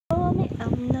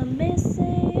I'm not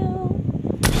missing you.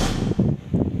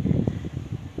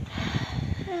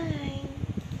 Hi.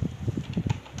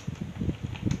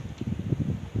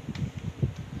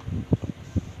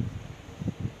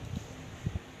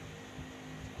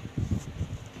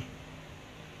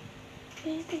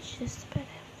 Maybe it's just better.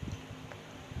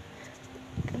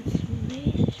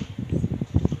 Consummations.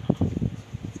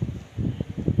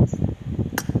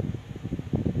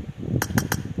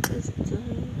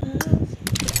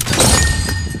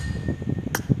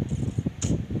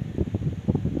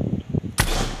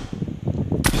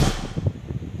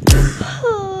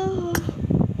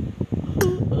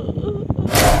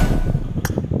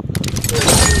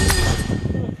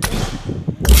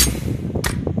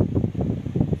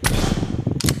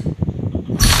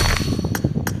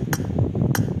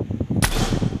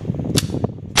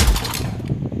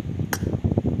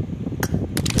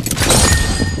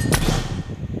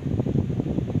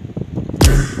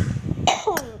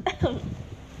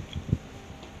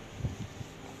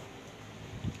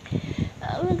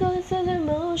 I'm going through the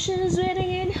motions, waiting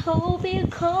and hoping you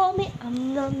call me.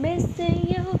 I'm not missing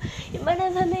you. You might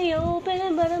have had me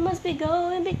open, but I must be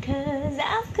going because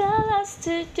I've got lots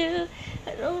to do.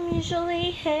 I don't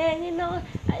usually hang on.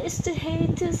 I used to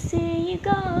hate to see you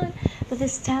gone, but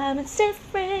this time it's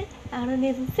different. I don't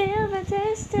even feel the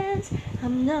distance.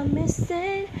 I'm not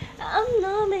missing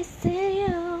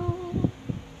you.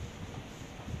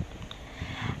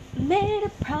 Made a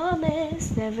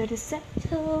promise never to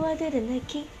settle, I didn't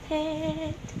keep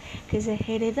it, 'cause I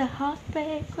hated the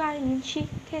heartbreak, crying and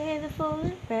cheating, the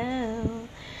fooling around.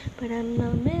 But I'm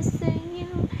not missing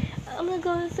you. I'm not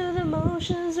going through the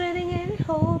motions, waiting and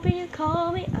hoping you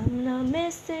call me. I'm not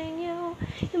missing you.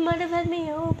 You might have had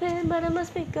me open, but I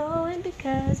must be going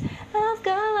because I've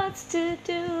got lots to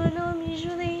do. I know I'm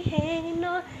usually hanging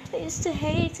on. I used to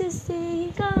hate to see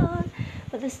you gone,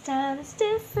 but this time it's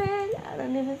different. I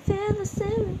don't even feel the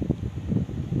same.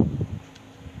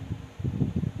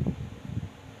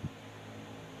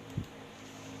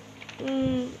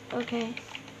 Okay.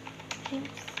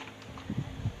 Thanks.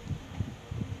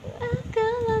 I've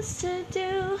got lots to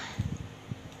do.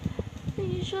 I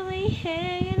usually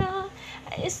hanging on.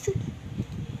 I used to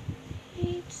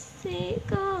hate to see you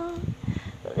gone,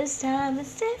 but this time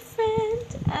it's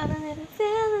different. I don't even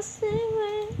feel the same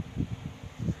way.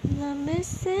 I'm not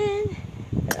missing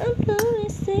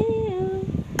you.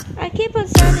 I keep on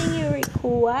sending you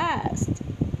requests.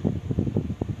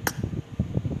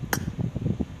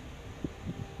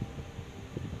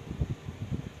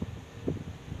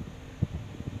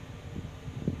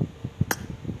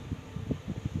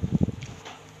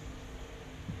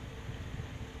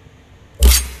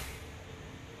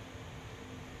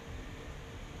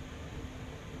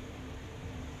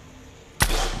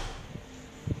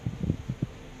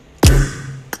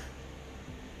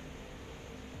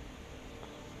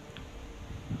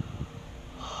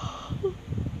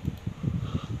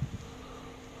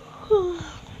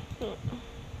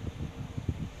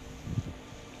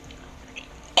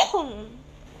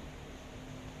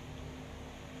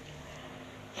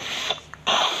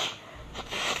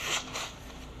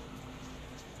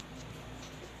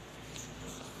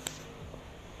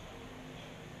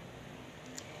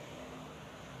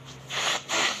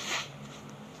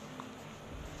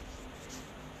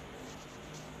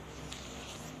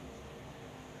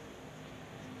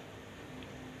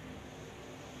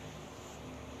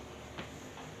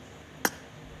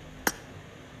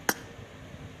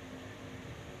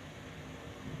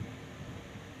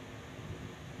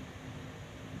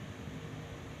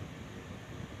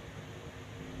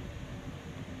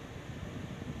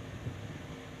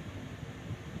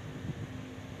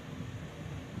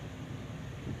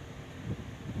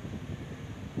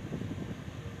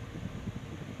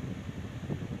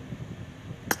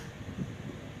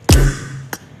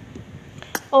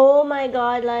 Oh my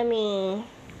god, Lemmy.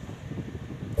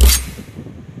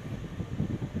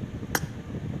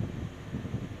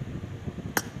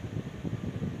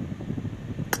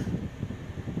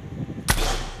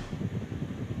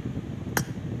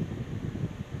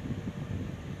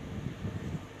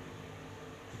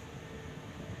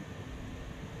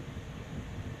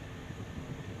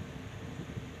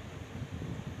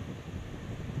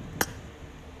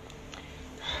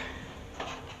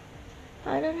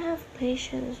 I don't have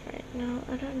patience right now.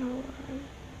 I don't know why I'm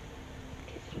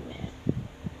getting mad.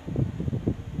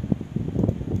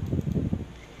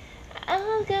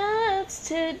 I've got lots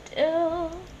to do.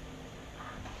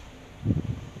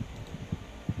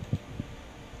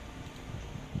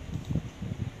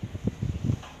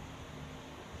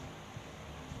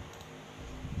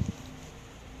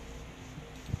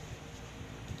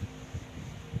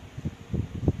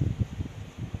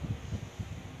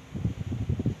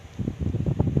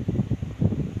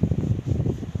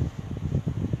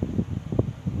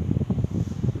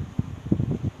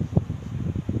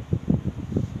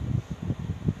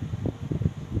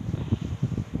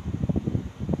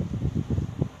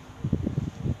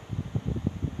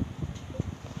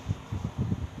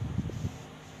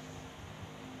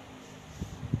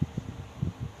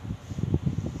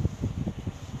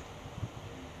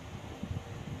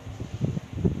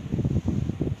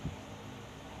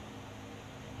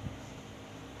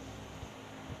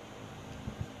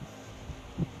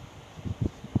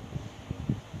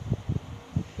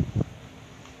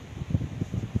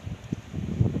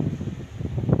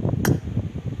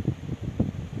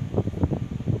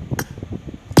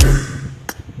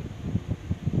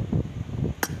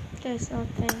 There's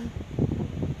nothing.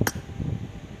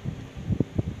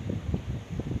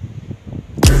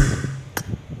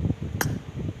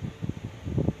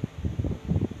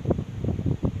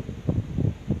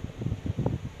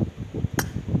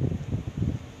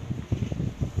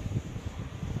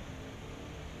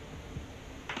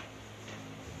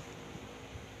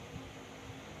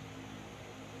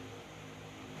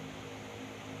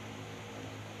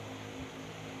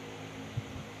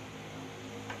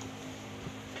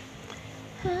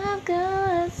 I've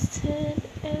got to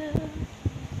do.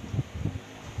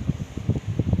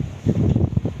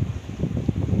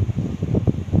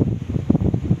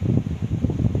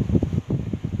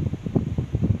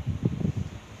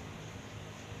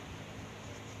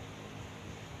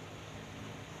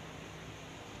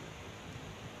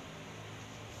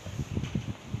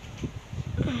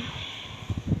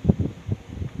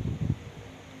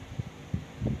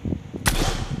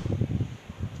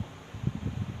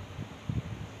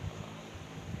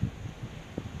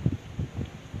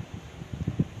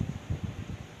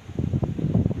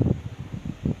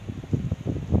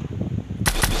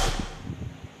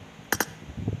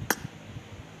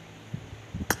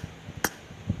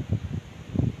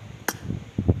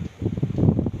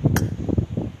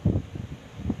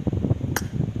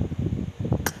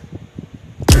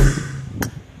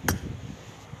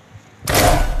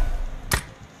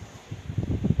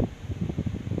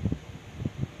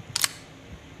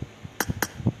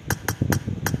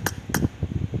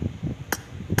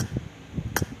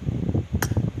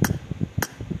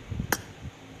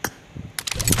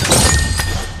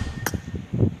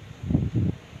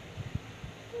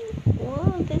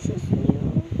 Whoa, this is new.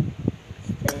 What's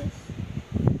this?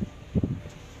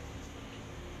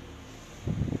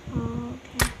 Oh,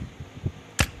 okay.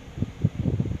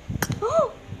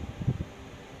 Oh!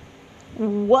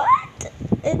 What?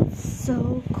 It's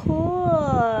so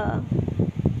cool.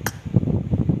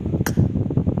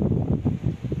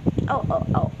 Oh.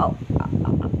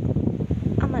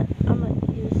 I'm gonna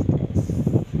use this.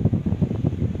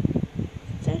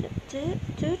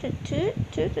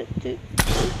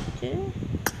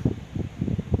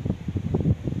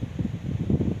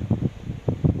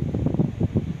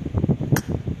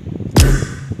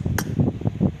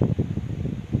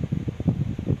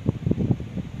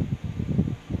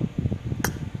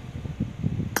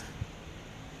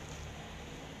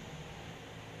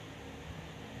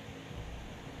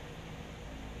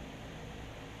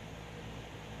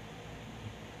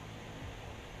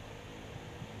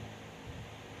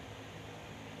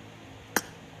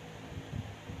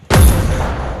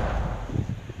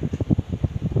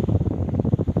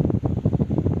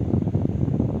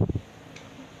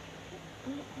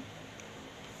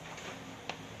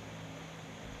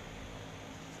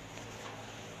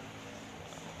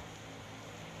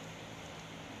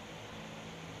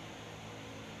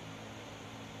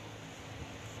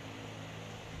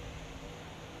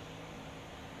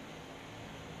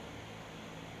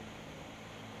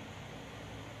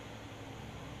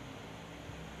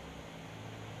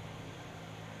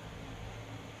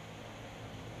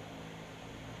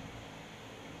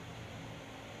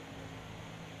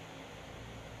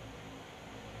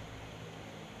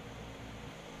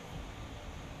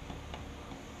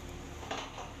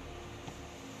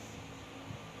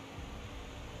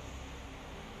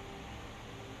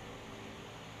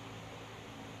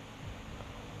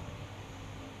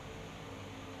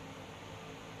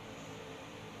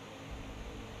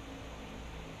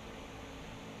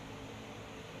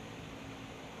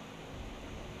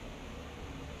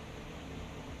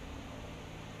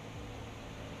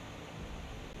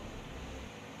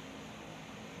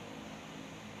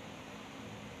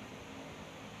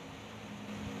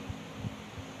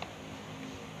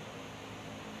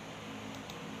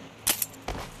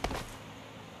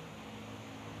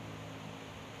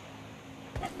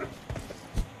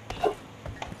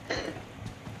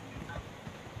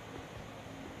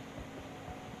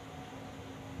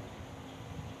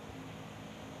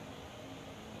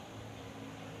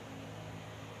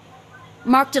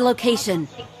 Marked a location.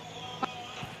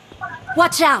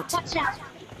 Watch out!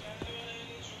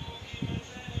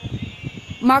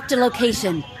 Marked a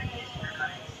location.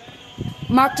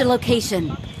 Marked a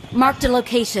location. Marked a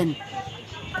location.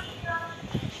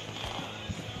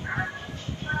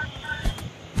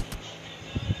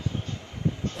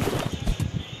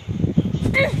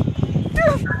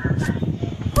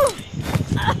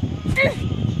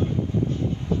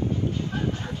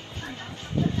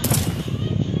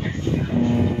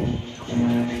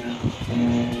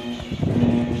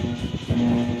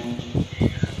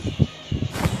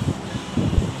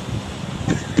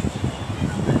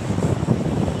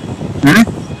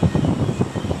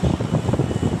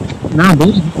 Nah,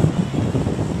 boleh.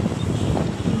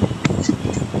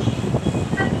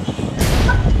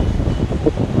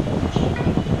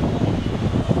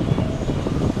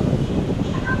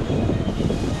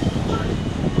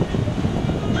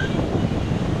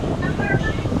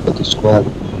 Satu squad.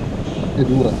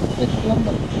 Dua.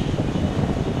 Lambat.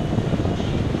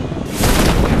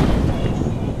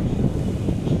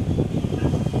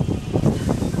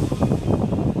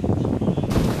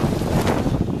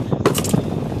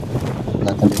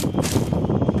 Belakang dia.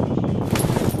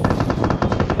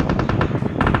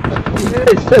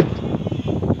 Set.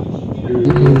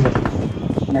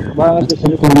 Enak banget di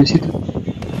sini. Turun di situ.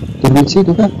 Turun di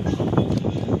situ kan?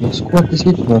 Yang squad di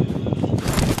situ bang.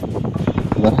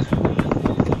 Keluar.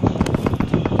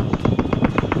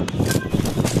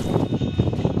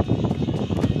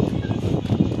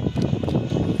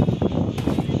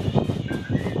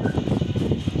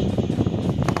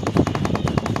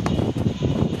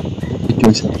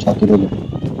 Cuy satu-satu dulu.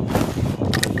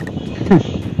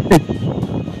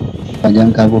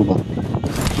 Jangan kabur bang.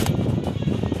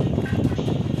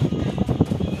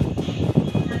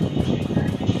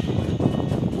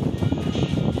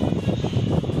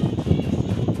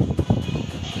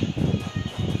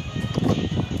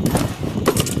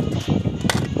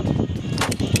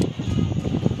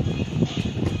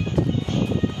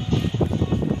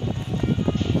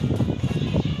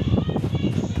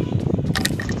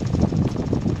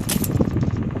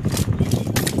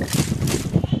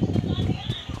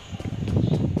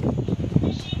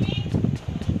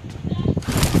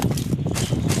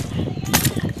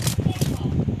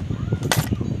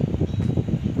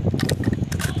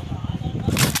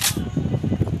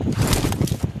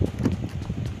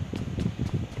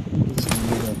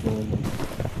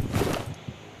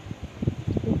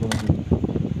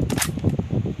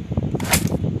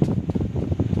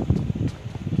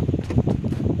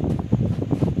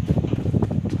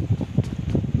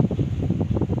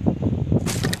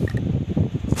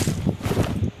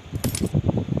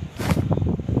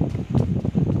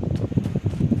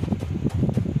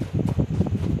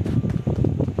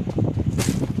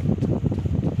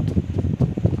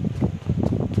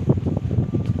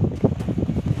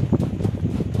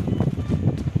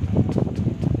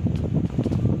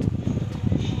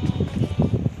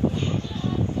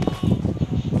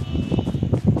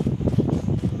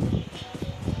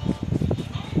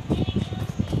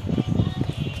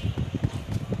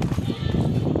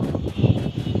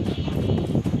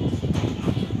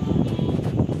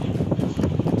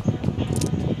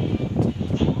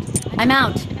 I'm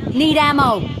out. Need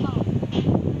ammo.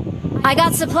 I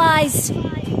got supplies.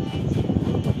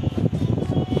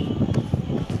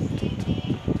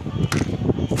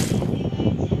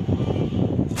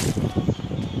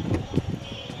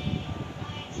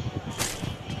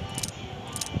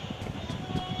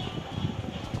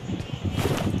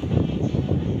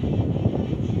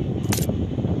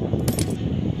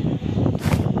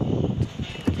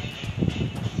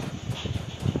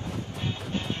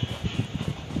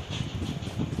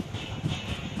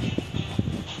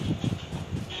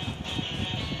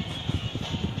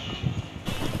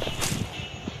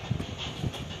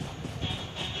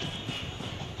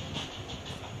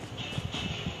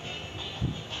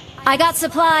 I got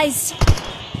supplies.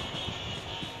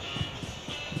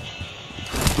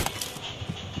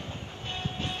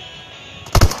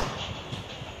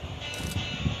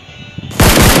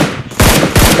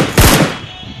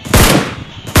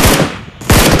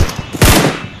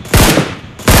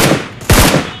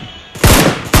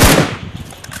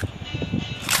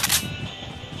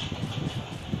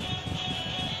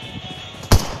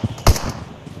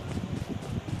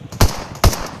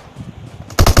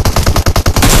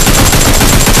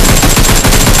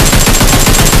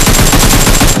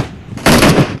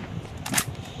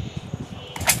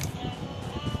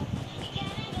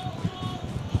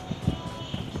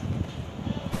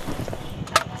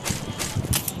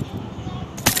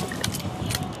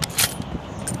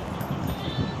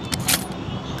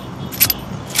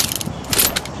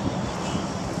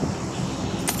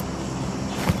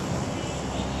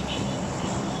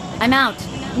 I'm out.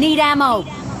 Need ammo.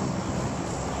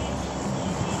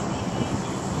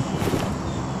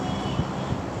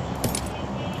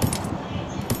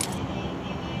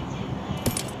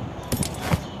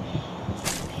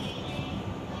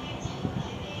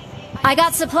 I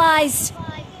got supplies.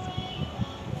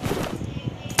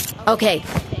 Okay.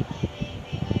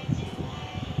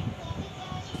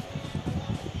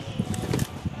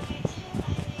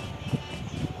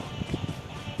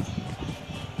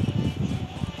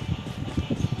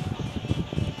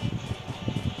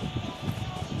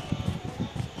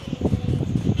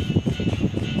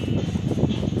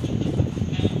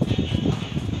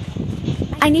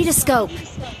 I need a scope.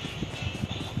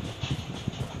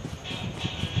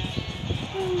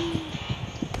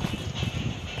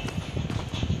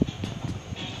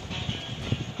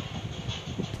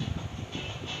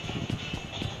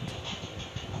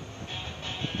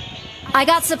 I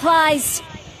got supplies.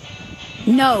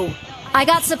 No. I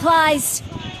got supplies.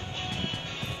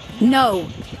 No.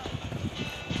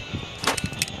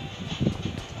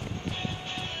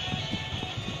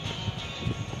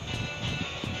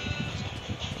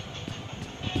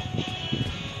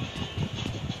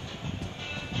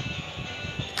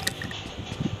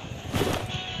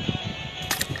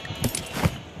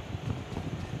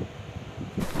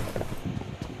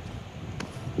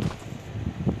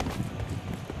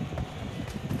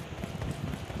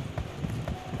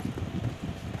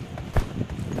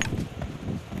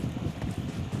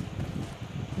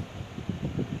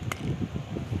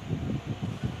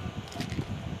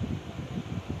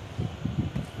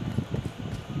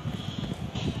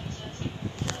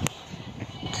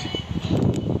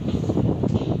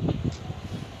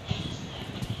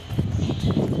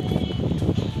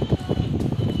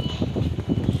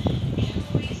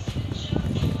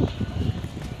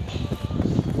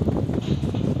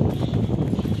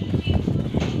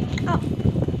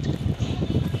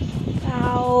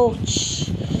 Ouch.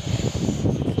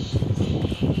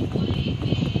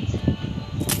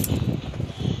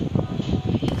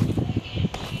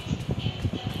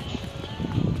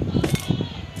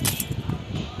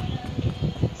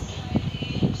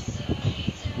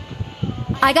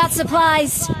 I got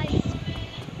supplies.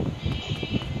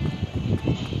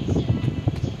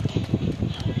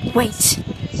 Wait.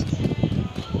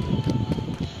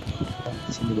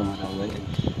 Sino ba marawal?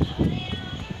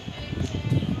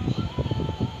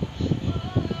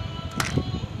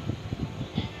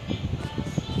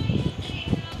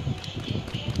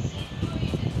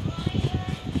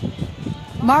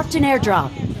 Marked an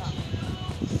airdrop.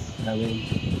 Marawal.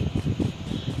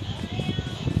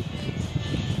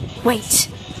 Wait.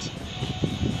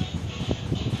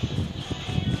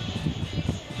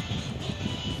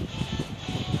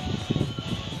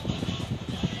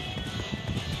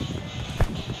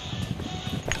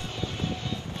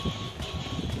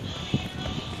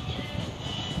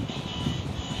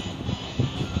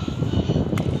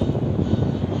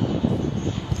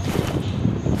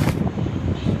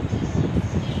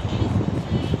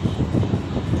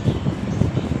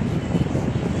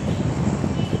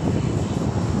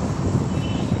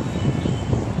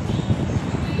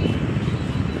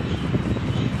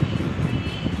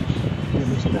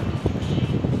 Ano sila?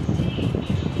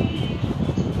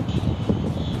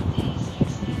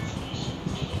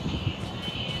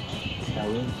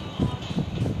 Marawal.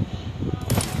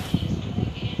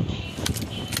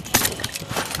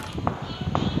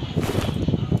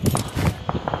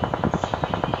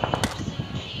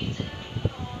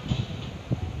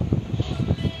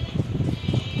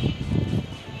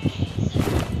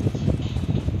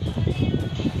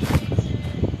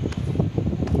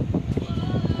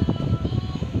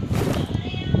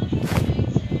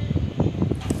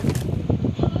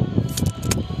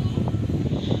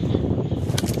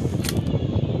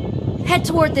 Head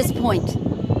toward this point.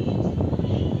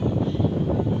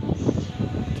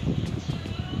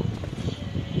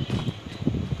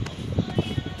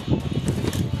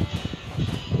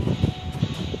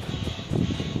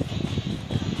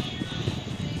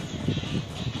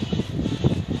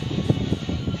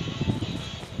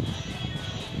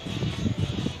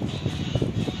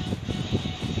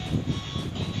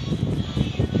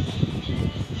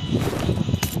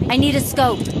 I need a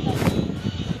scope.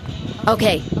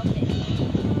 Okay.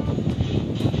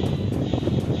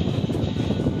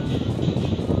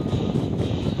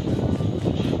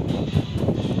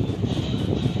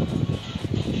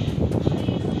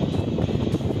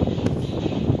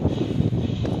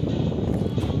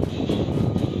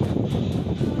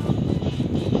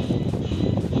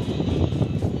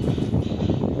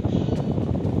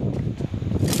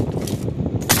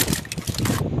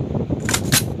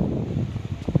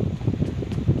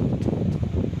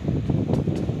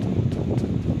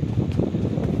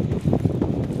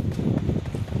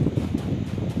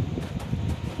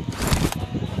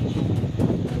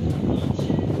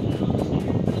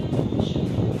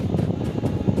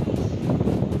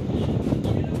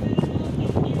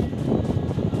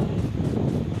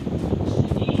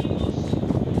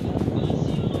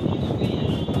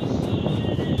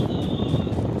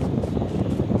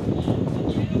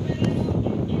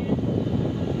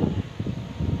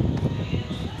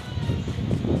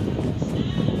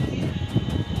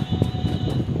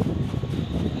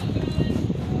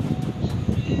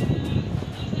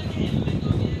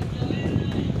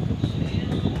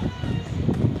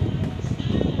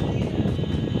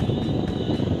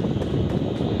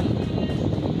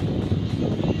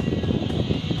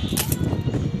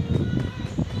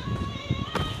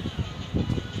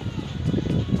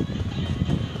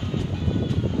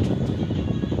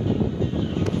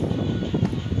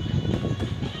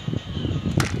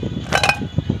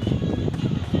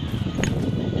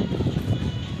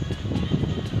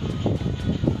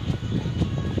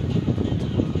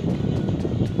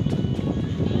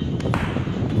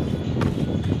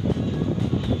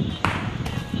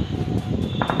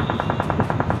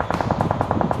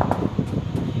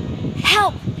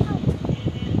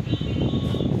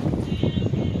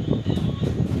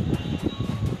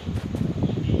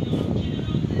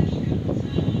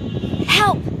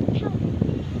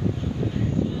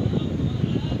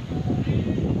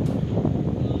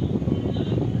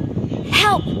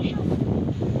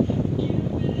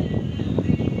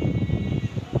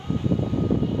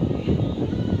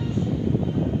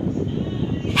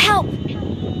 Help!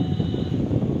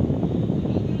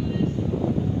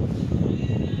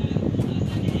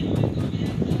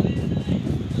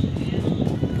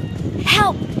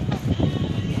 Help!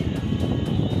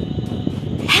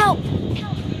 Help!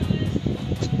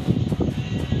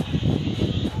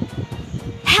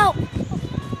 Help!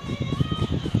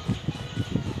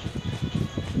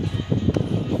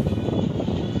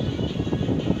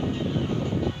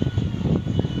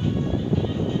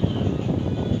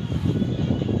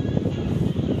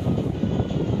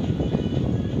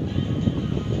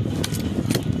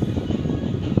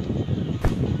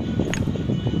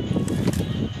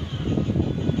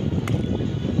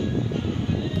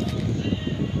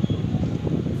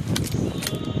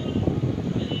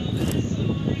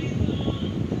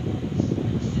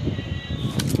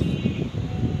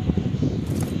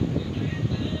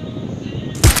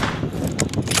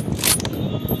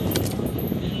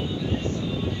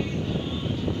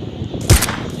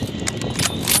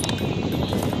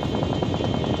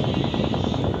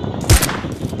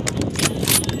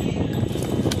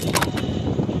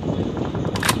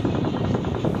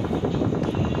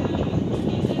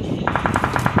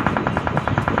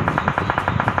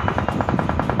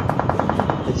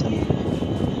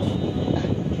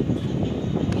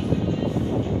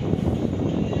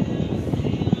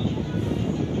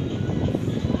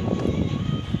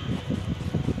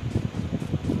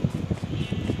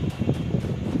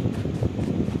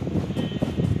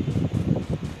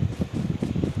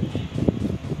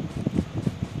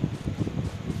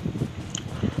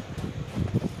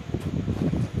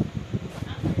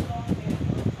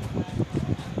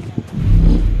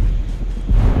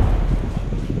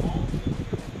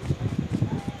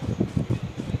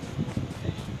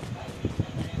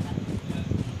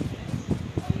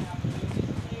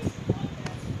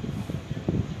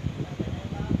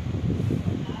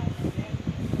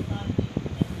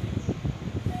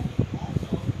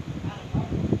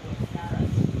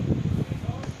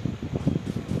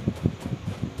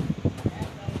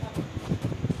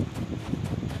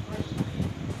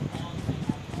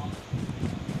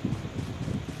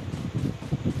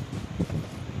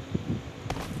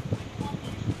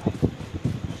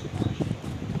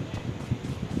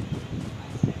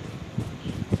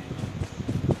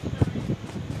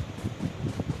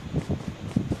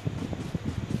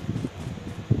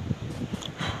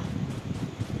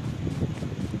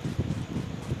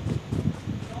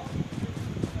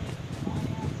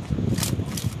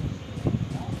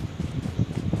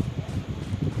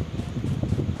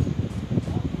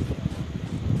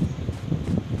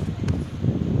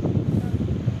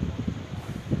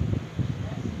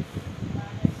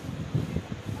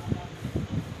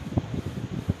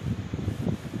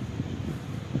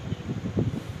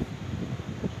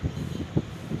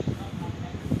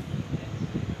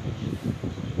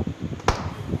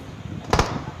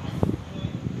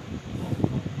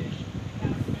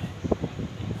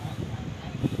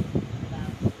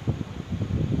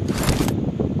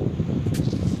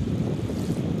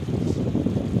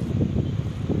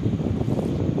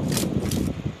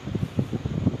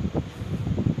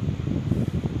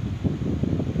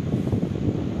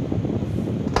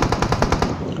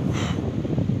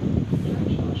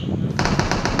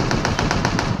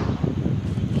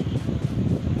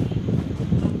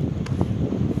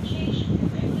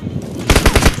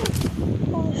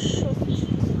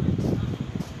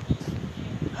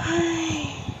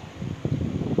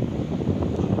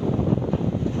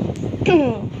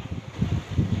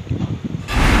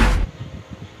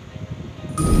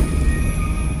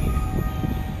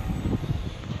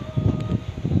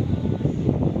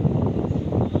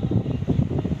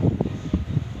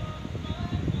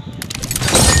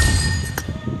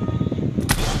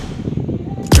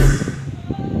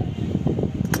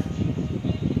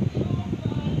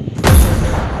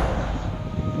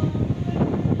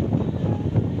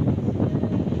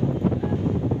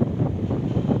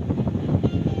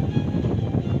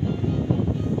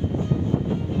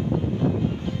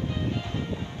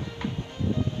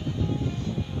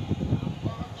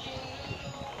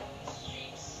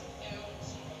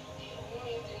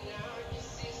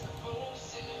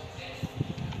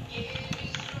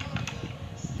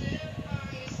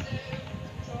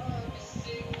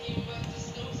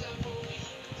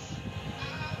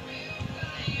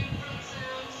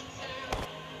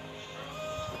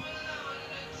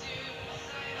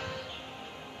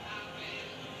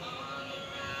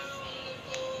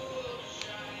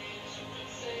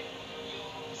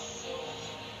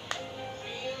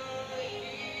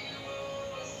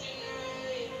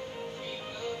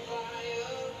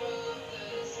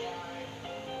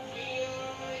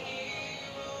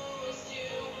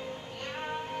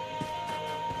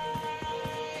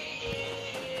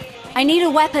 I need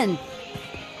a weapon.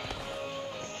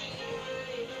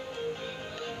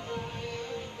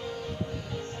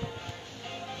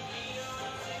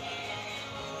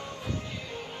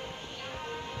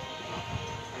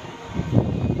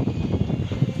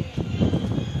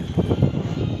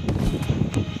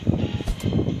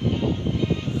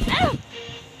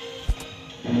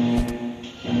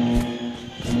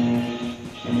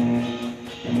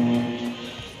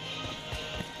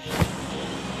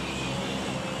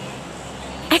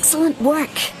 Excellent work.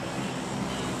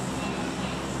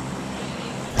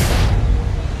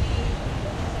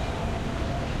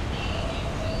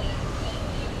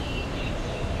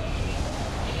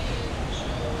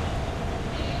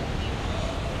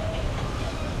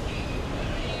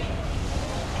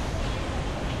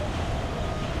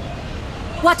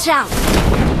 Watch out!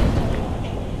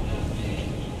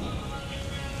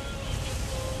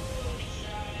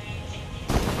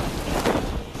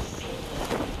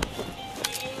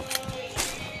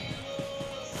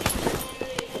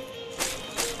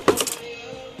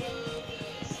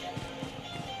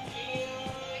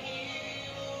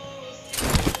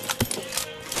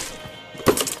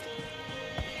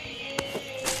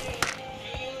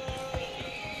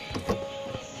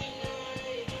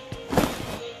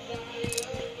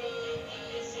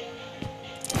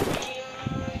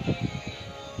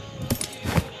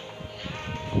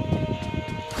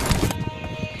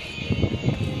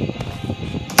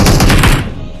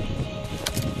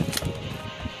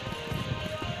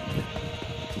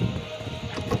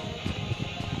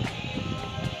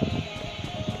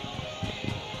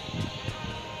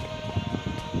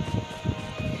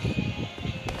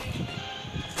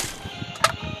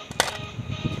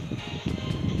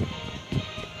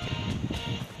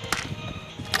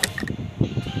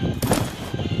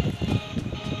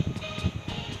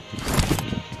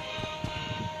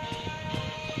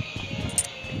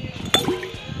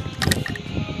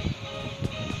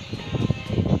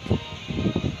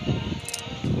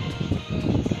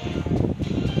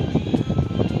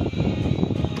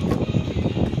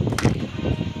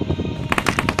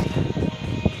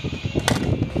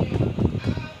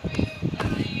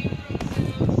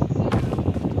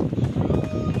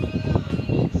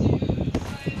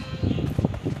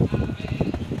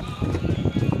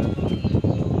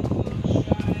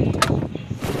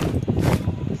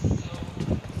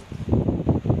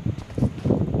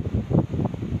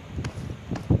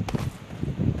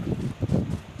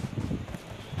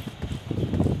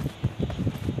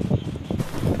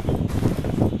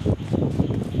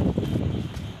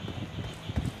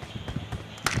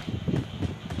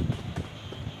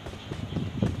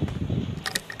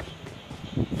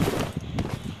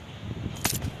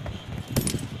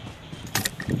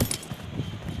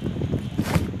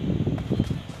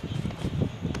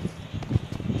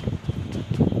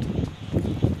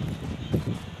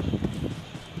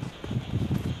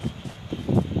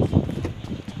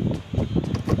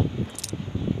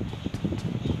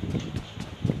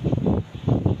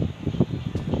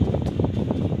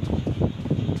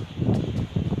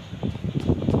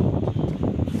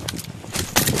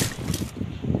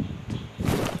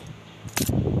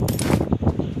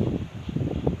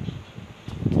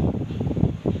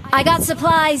 I got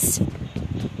supplies.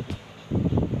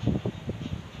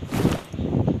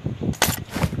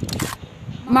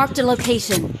 Marked a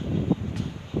location.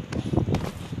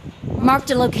 Marked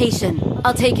a location.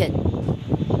 I'll take it.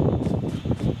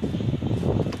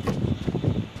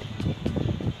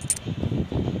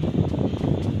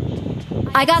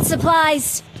 I got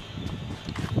supplies.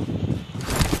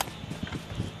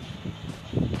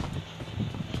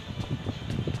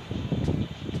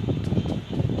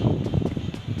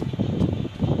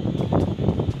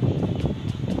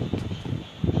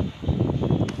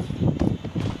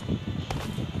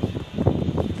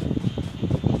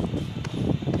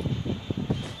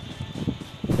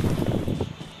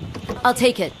 I'll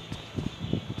take it.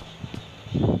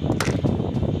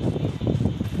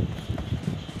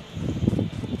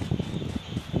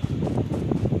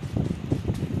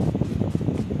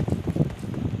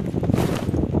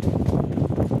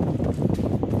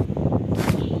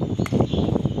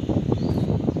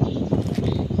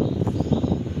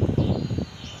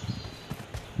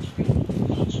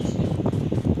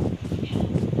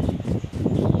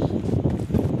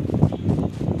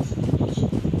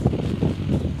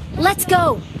 Let's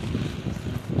go!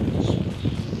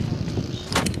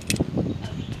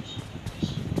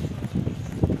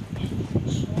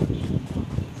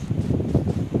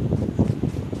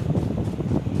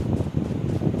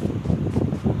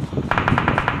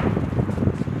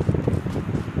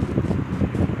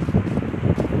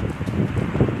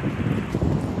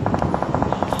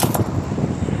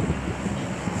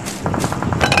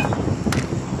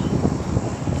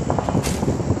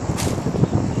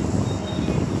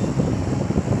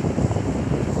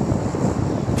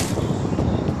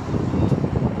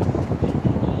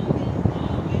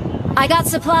 I got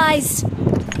supplies.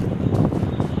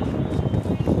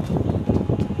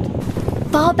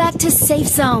 Fall back to safe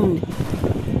zone.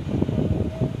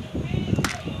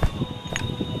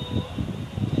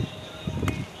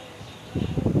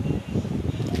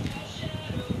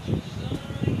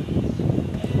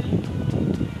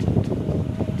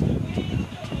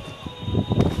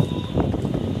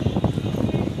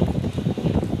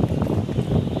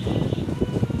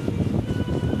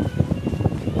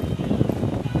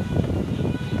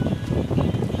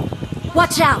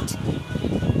 Watch out!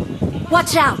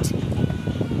 Watch out!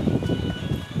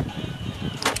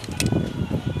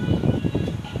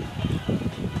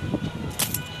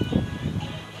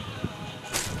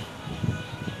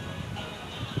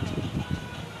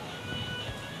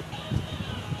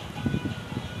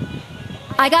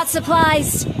 I got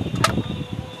supplies.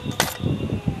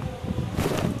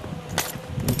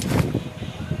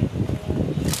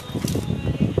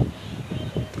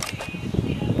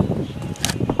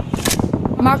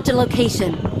 Marked a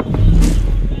location.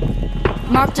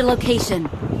 Marked a location.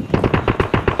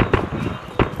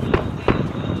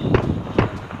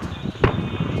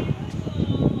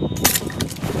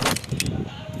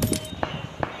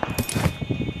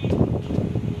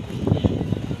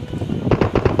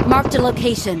 Marked a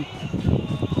location.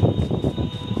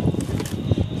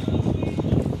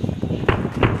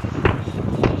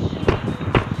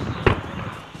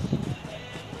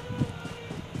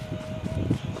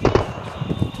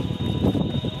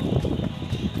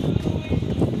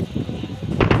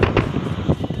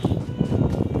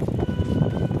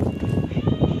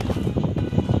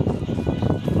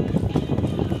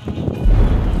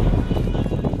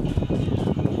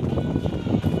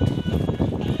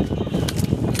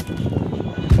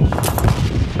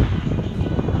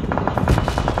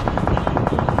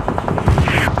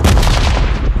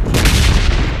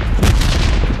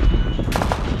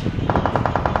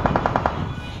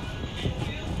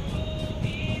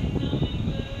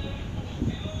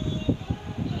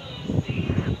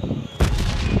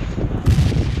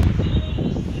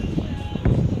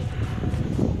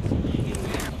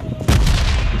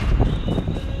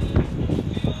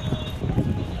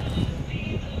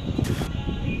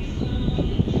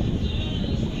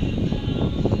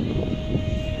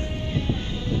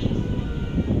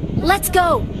 Let's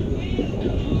go!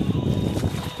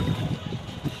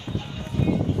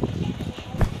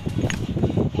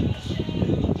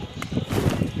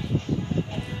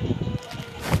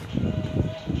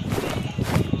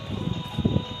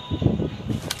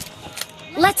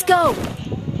 Let's go!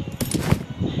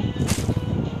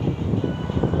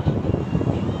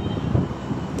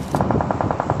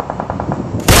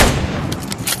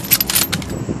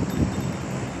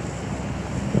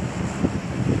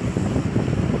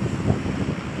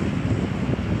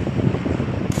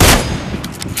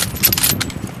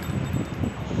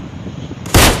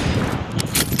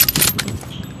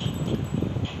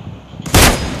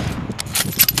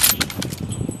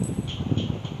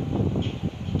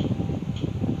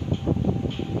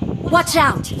 Watch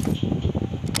out!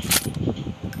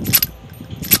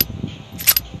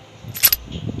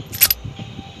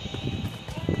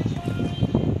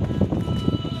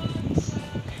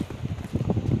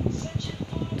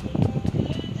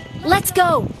 Let's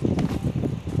go!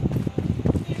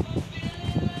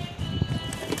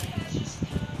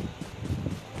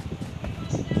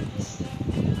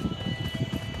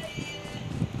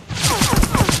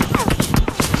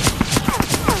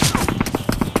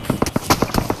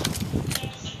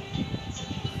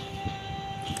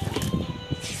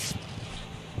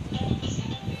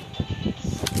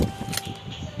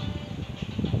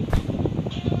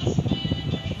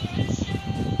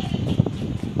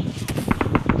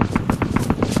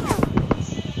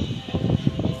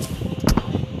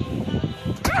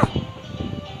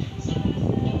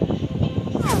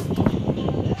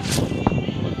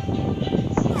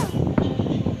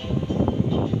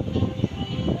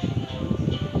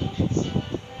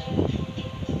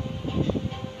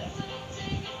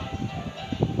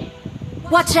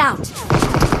 Watch out!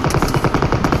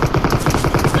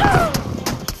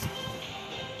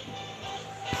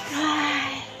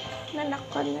 Ay,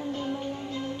 nanakon na di malang.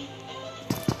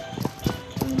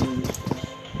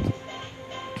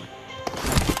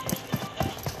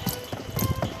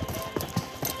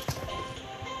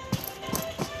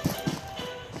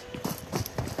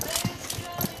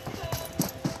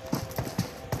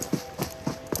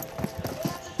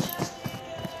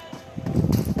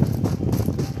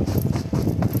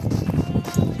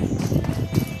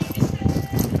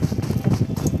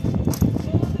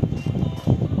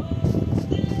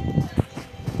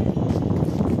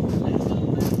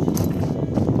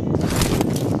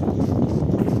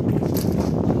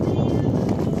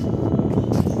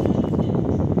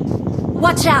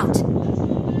 Watch out!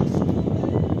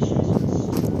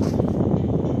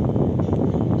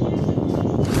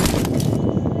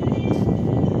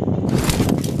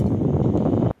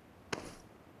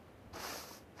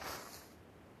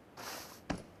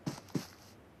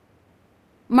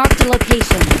 Mark the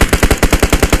location.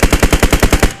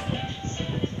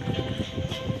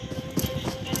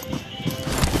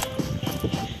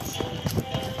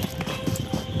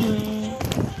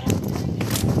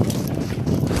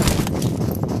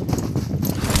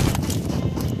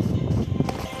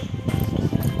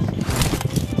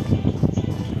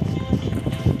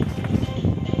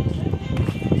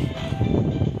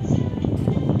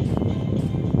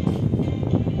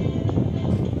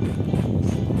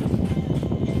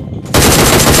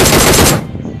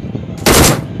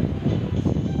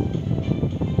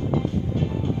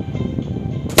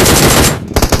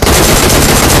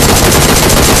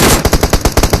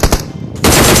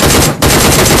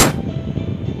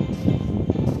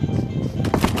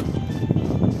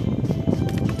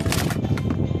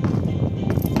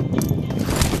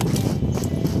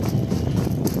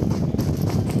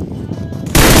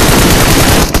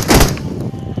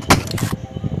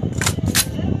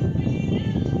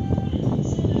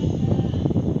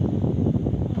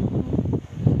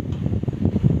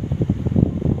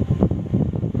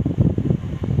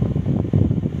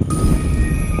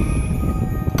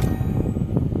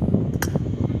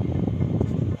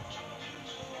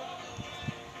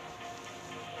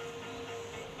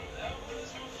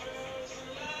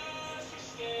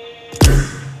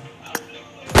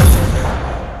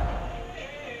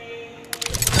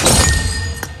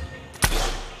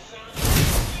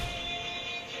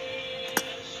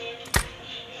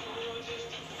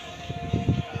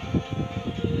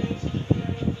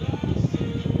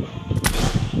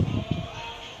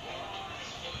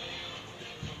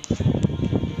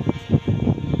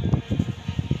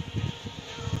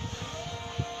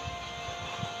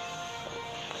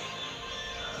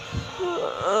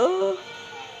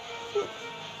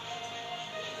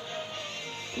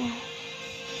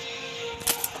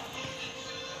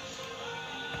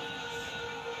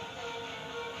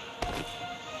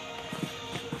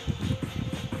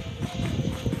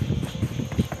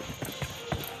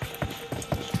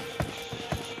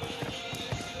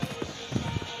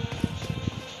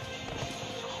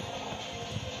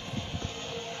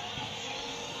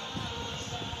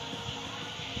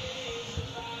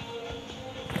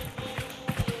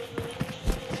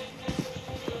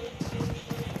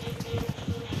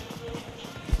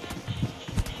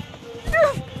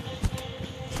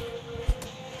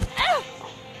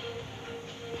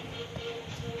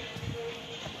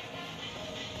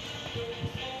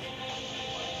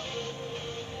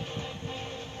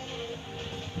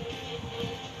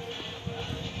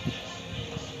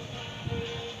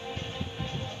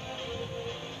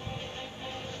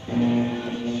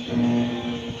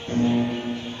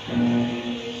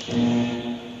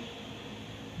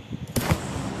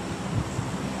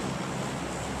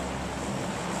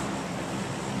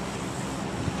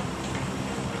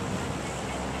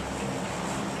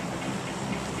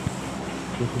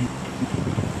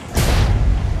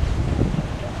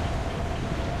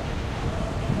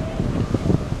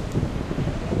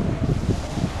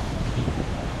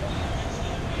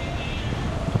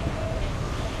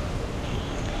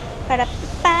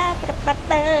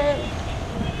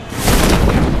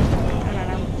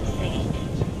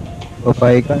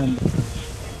 Babae ka.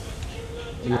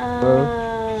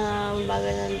 Bago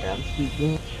ng drop.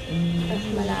 Mas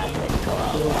malapit.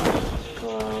 Kawawa.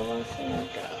 Kawawa sa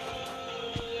drop.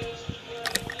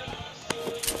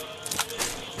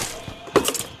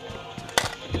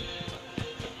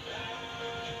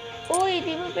 Uy,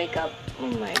 di mo pick up. Oh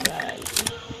my god.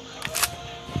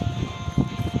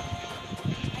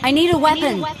 I need a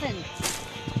weapon.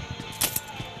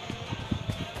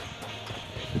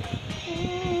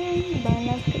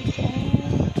 Banat ka dyan.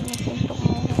 Nasuntok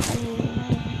mo na kanina.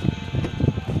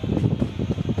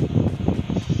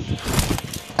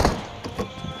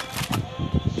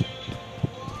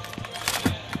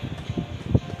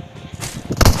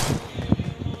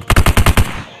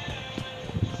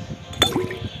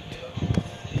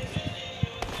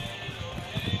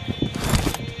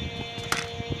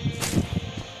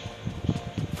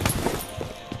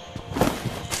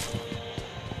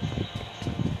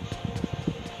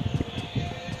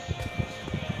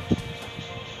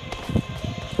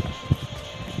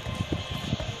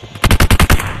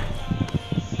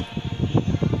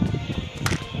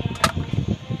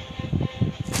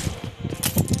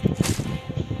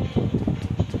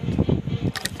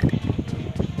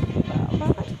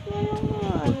 Bakit mo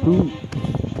naman?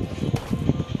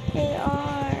 AR.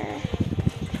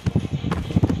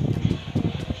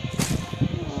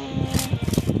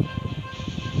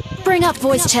 bring up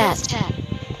voice chat.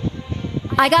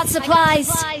 I got supplies.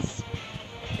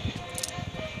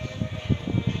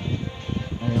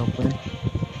 Ayaw ko rin.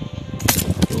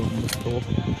 Gusto ko.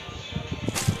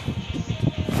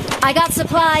 I got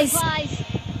supplies.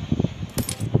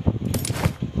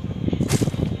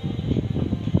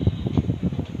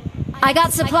 I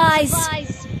got supplies.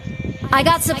 I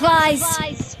got supplies.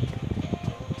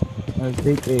 I'll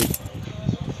take 8.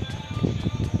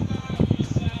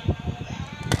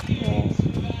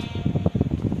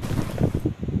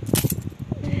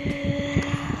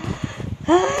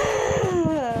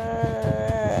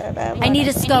 I need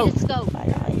a scope.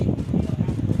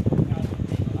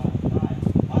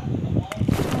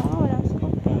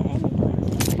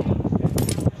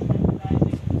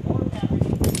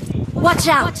 Watch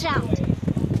out.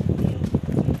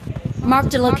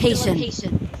 Marked a location.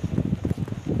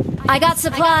 I got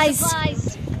supplies.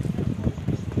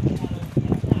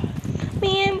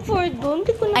 May M4 doon.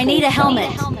 Di ko na I need a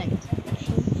helmet.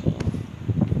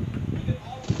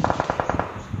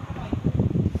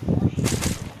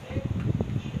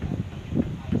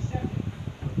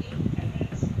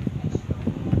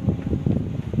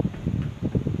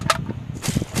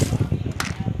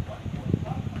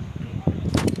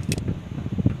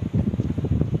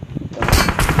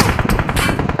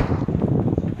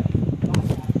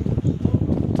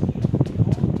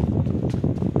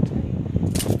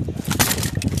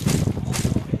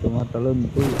 Tumatalon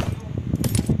to.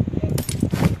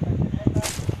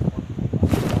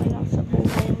 Wala sa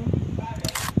buhay mo.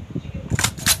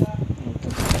 Ito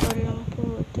ko lang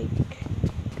putik.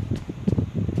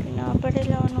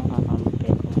 Pinabaril ako ng kakampi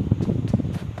ko.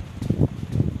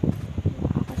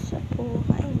 Baka sa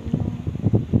buhay niyo.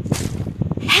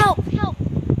 Help!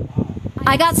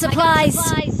 I got supplies.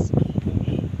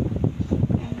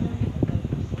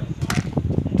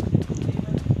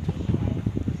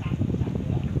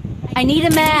 I need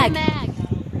a mag.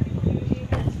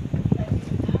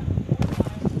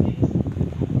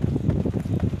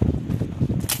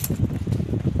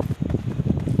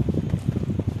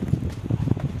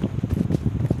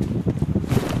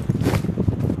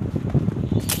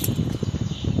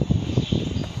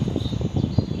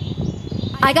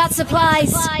 I got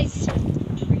supplies.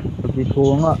 Pag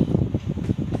ko nga.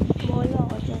 Bola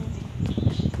ako dyan.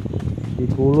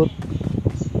 Ipulot.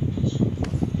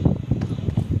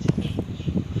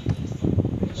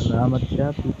 Salamat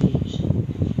siya, Pipi.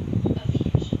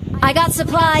 I got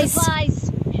supplies.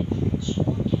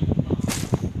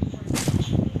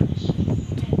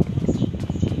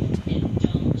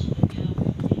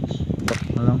 Stock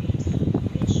na lang.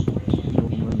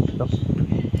 Stock.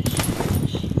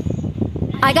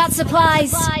 I got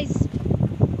supplies.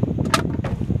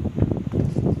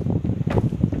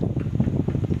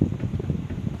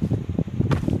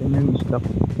 Yan yung stock.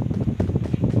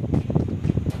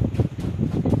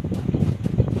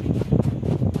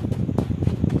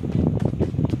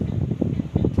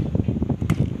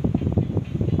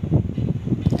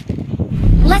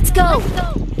 Let's go.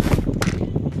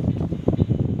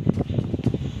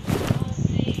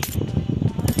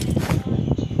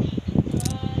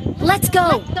 Let's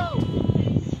go.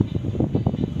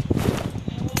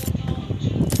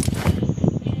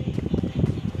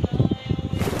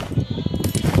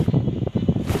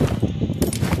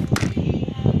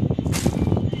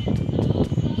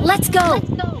 Let's go.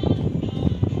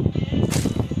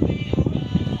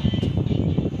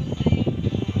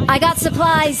 I got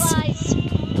supplies.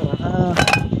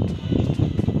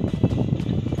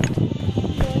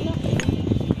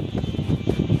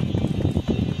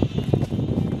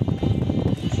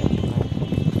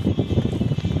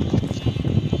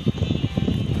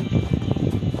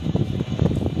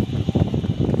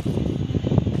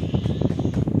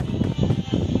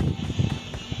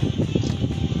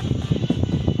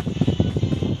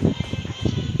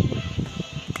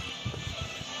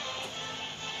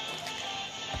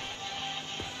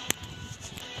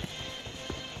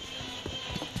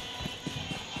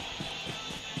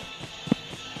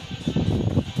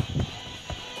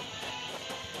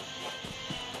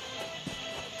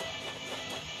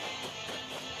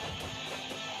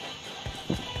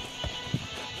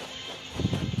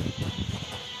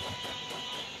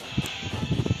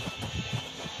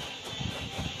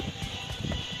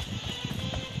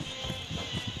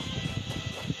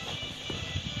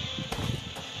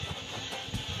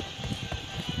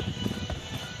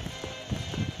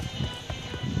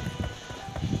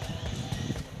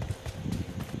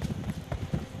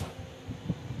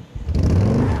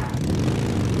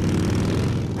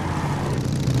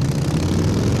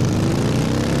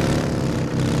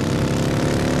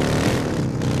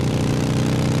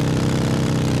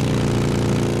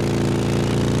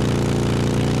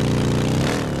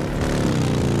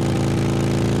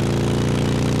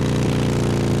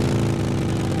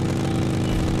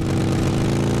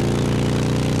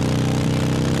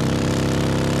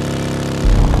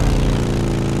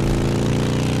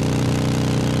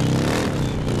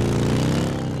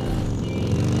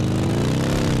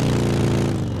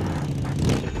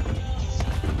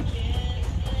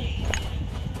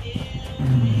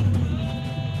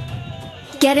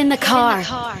 Get in the car.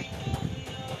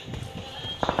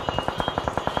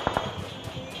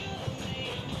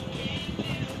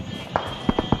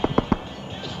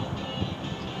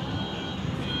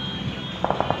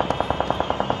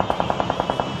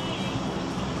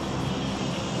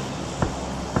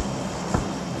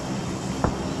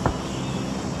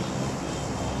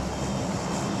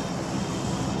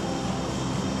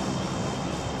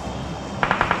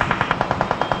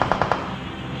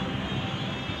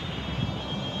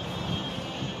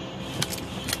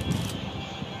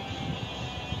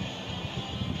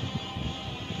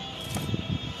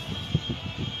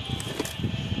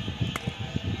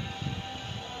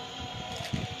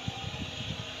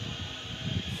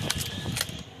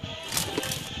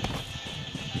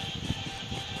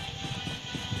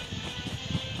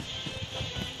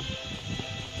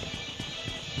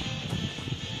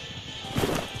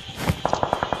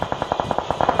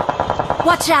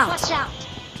 Watch out! Watch out!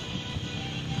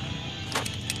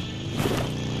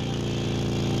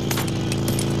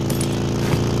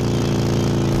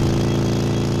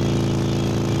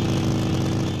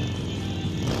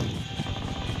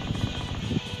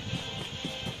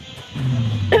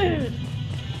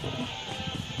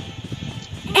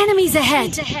 Enemies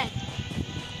ahead!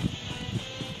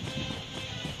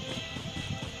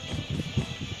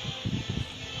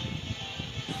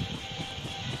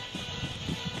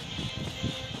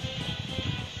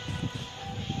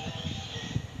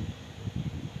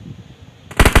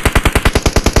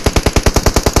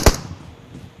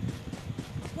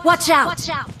 Watch out! Watch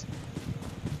out!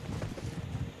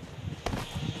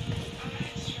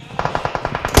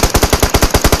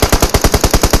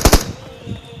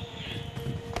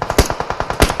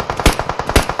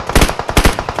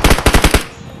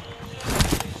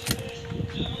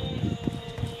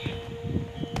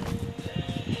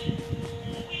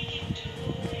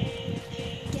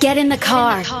 Get in the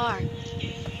car.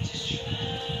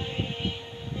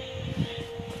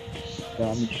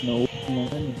 Gamit na upo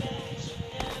naman eh.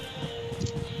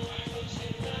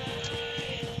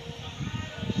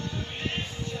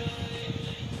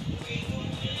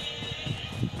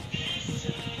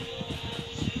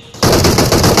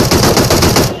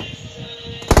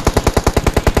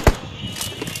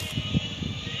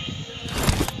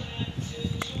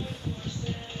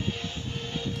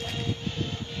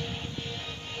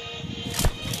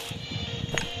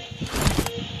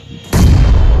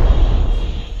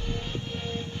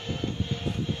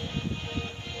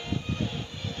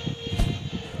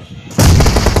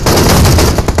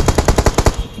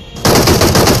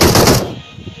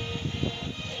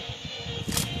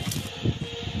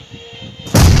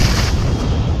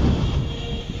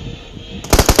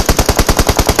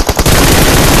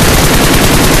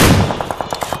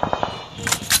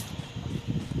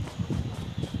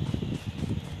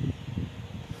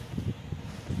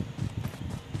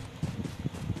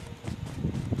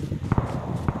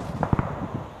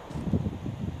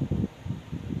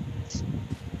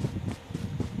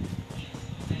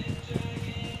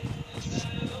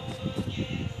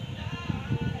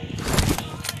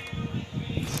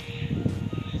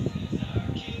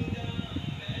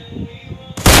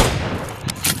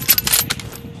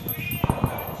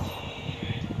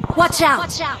 Watch out!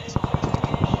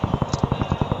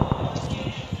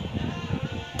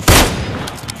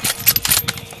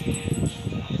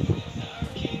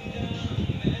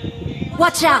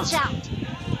 Watch out!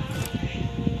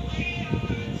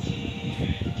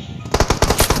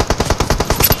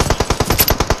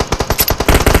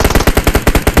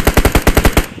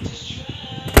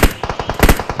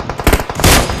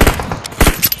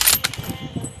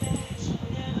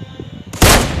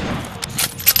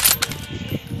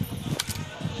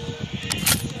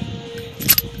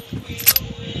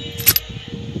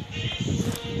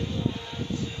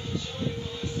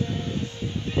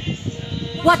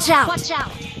 Watch out! Watch out! Watch out! Watch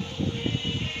out!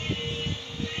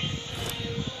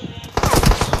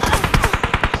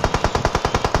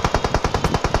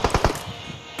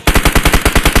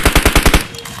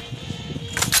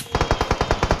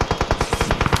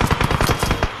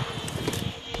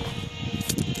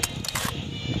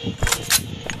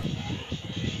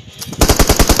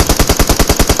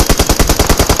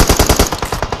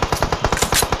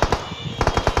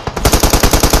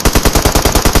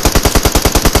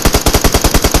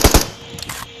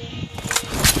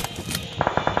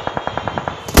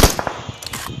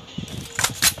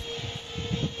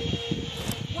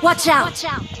 Watch out! Watch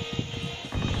out!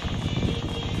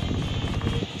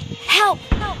 Help!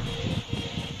 Help!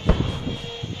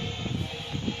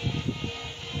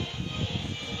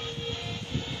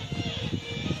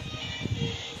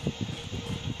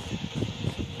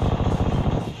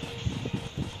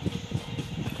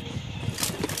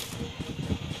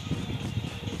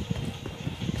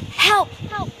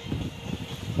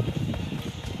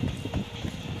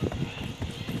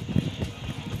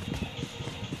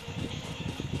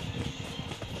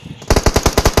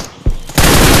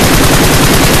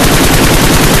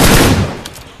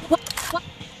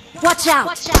 Watch out!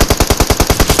 Watch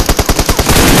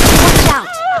out!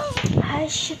 Ay,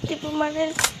 shit, di pumaril.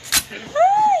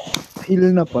 Ay! Heal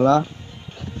na pala.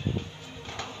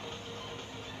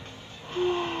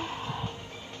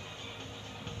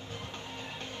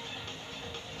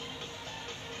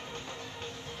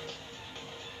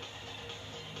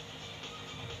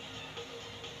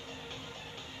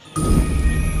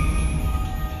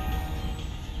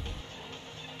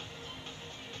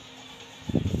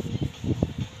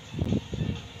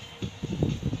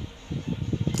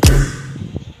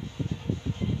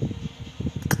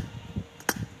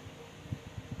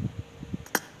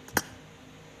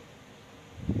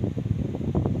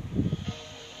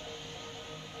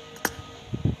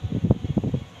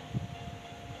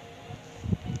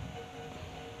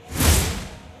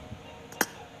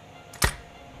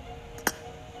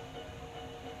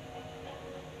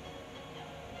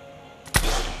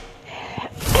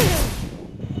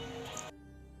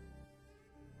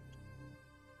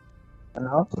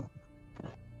 Ano?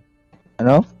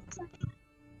 Ano?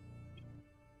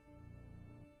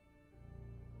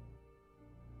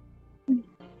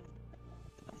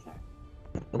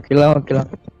 Okay lang, okay lang.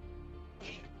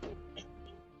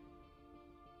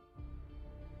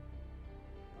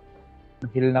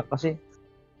 Heal na kasi.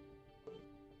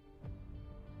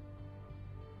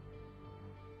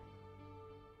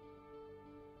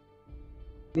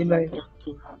 Hindi na yun.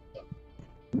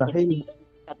 Dahil.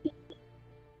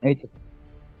 Ay, ito.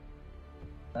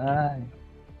 Ay.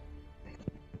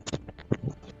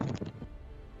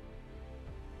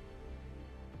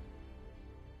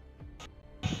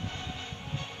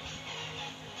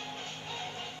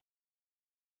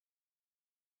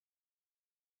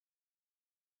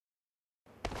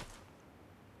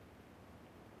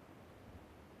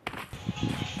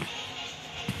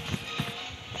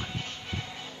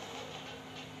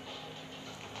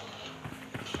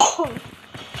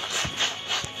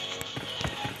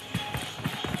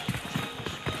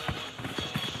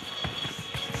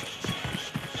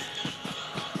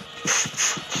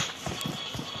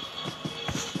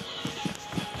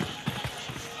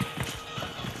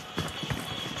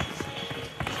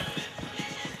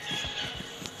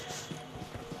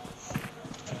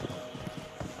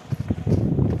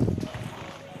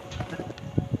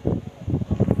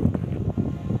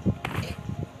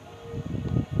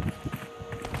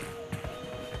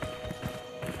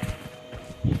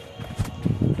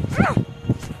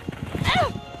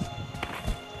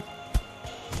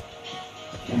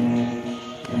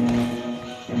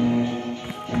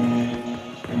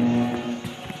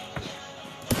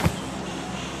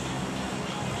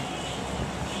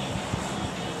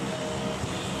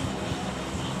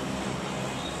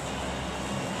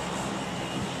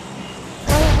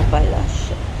 Wala pala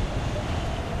siya.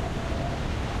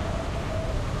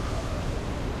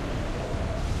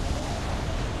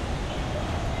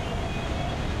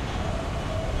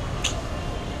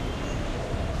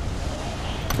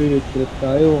 Trip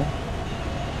tayo.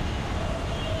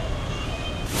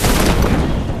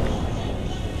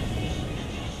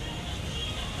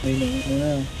 Ay,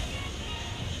 na.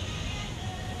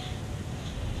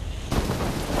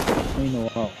 Ay, no,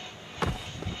 wow.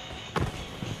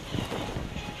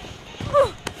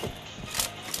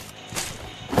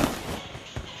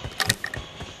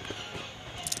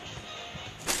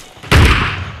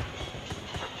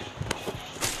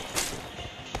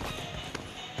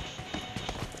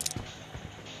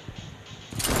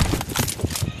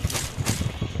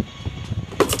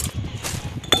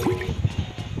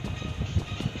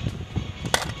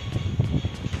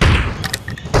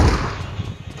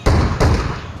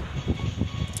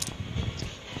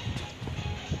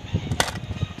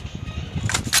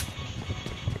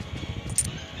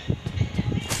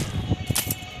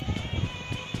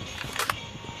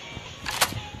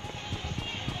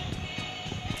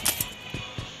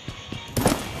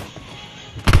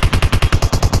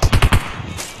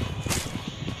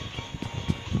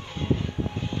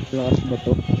 Lakas ba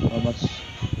to? Mas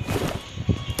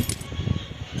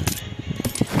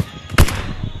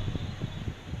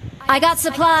I got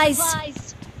supplies!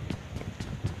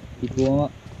 tipo nga.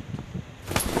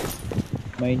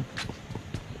 Mine.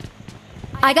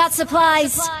 I got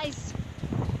supplies!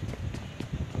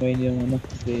 Mine yung ano.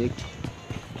 DX.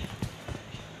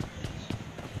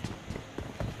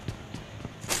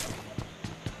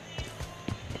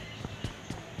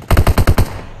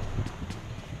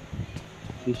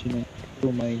 Station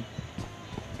to mine.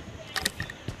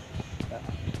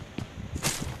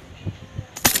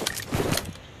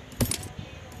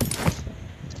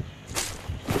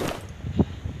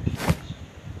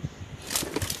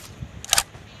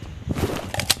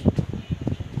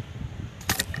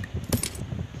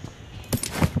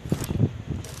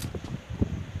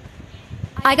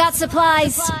 I got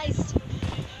supplies.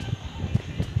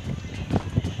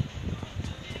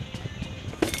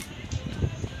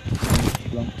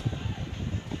 Lang.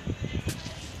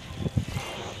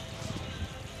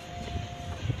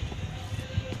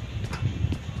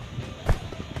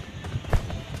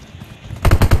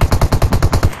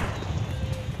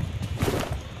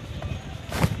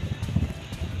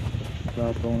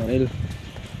 Platong na L.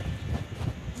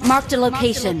 Marked a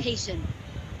location.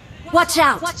 Watch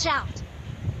out.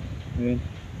 Ayun.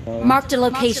 Marked a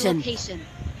location.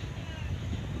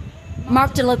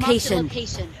 Marked a location.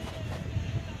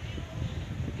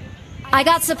 I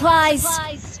got supplies.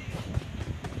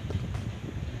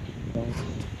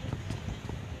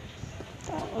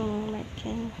 Oh,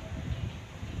 king.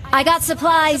 I got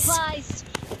supplies.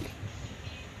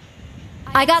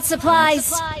 I got supplies.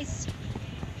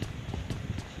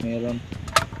 Meron.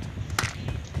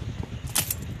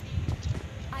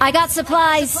 I got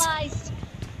supplies.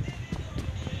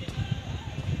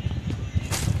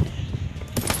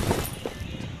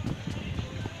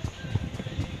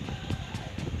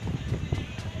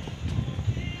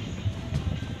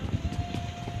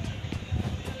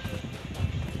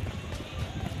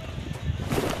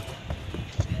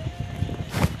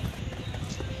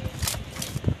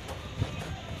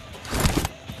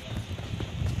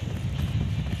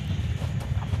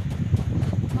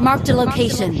 Marked a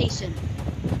location.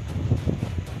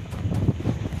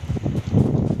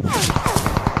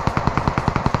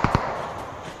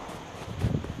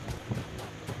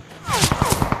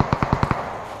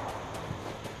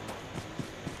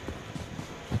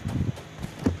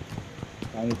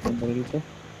 Pangit ng baril ko.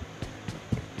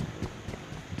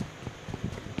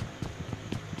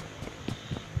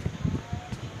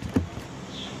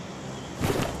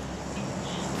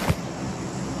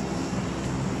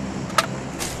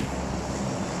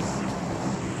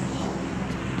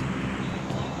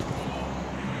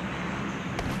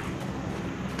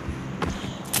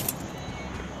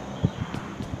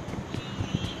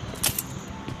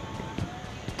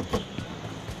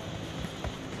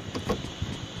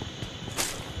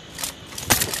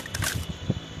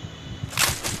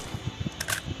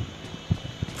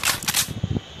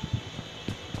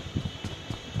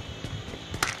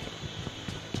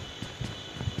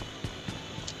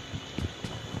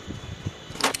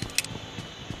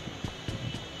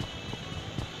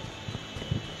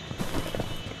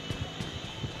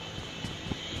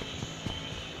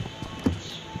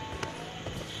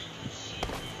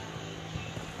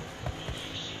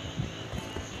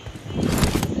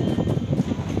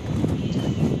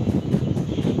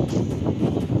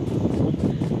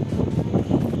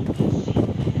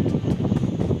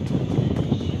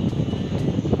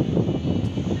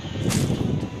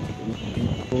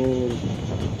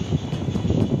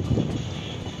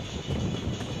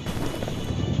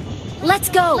 Let's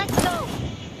go.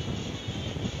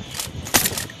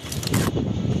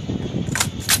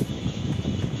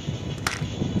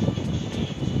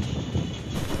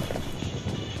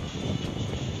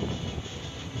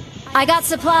 I got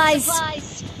supplies.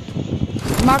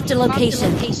 Marked a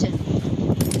location.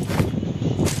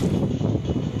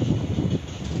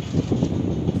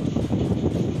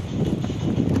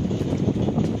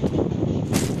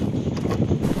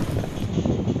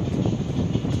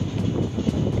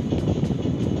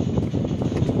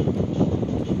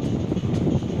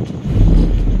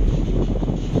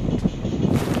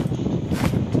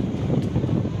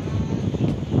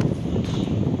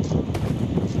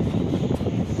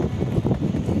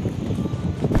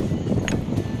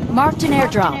 Marked an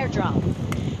airdrop.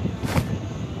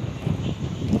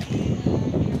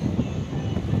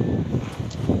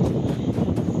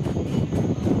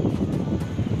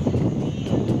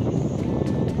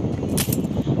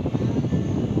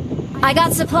 I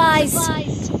got supplies.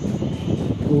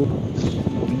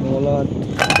 Wala.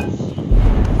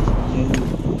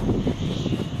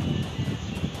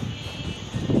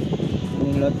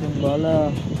 Yung lahat ng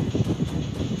bala.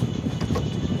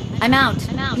 I'm out.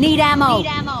 Need ammo.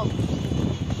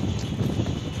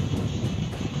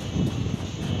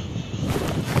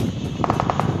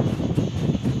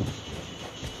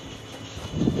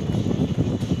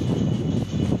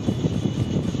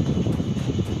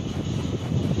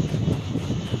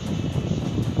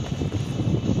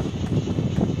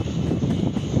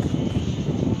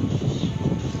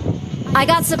 I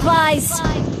got supplies.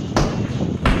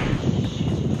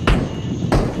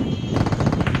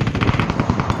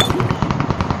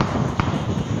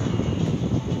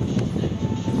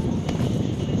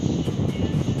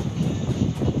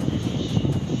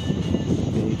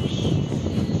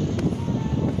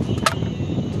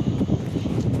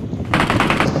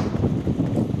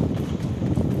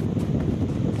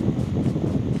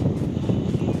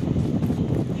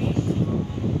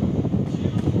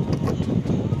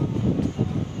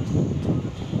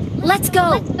 Let's go!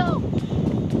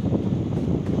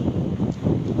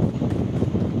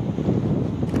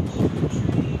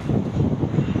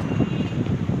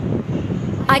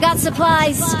 I got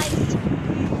supplies.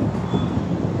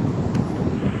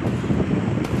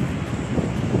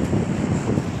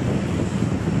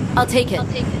 I'll take it.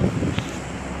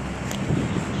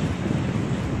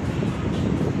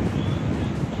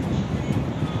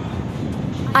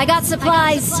 I got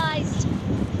supplies.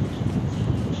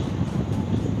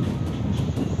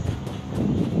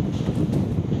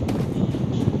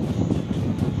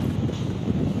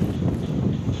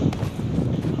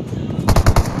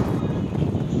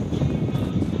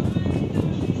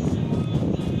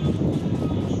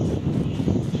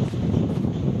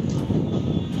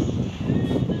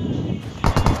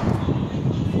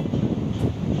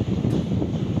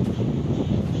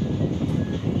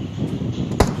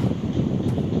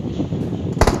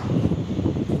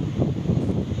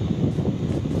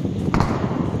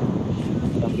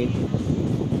 Sakit.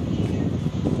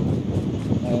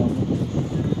 Ayun.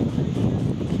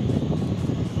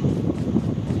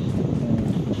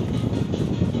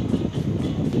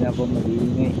 Hindi na ako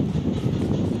mag-iingay.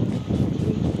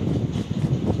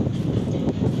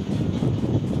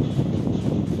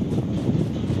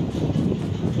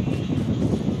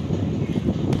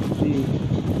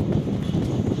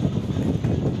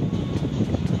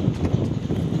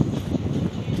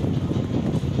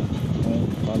 Ayun,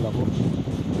 kala ko.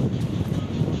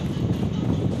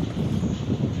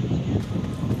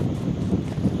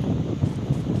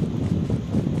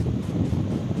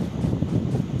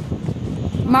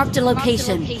 Marked a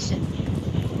location.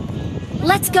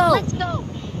 Let's go!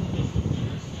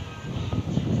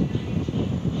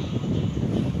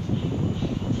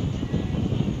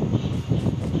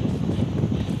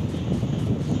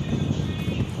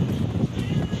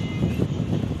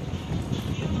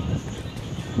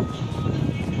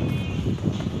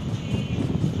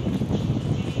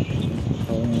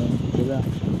 Ayun, sila.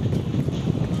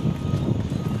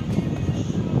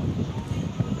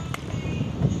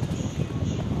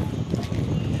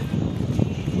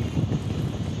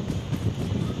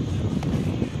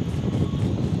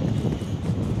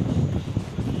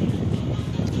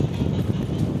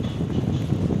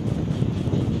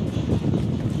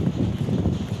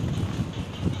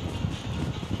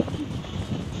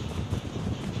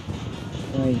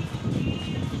 Ay,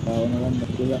 tao na lang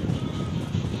mas sila.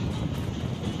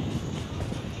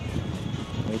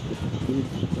 Ay, tutulit.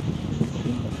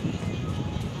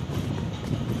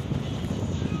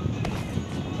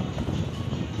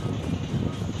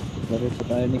 Laro pa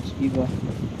tayo next game ah.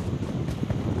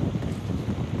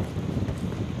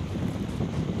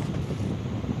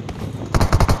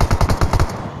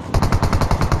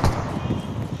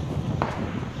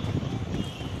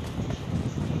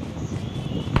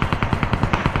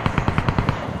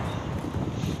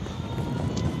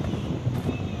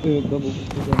 Gabog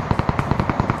ko dyan.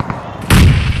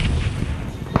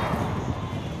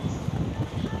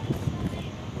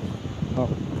 Oh.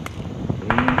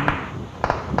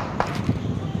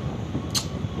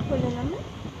 Wala naman.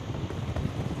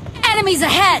 Enemies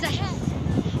ahead!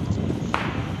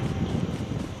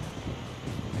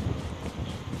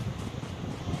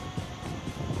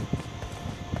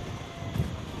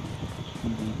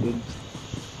 Hindi good.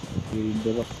 Green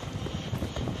dalawa.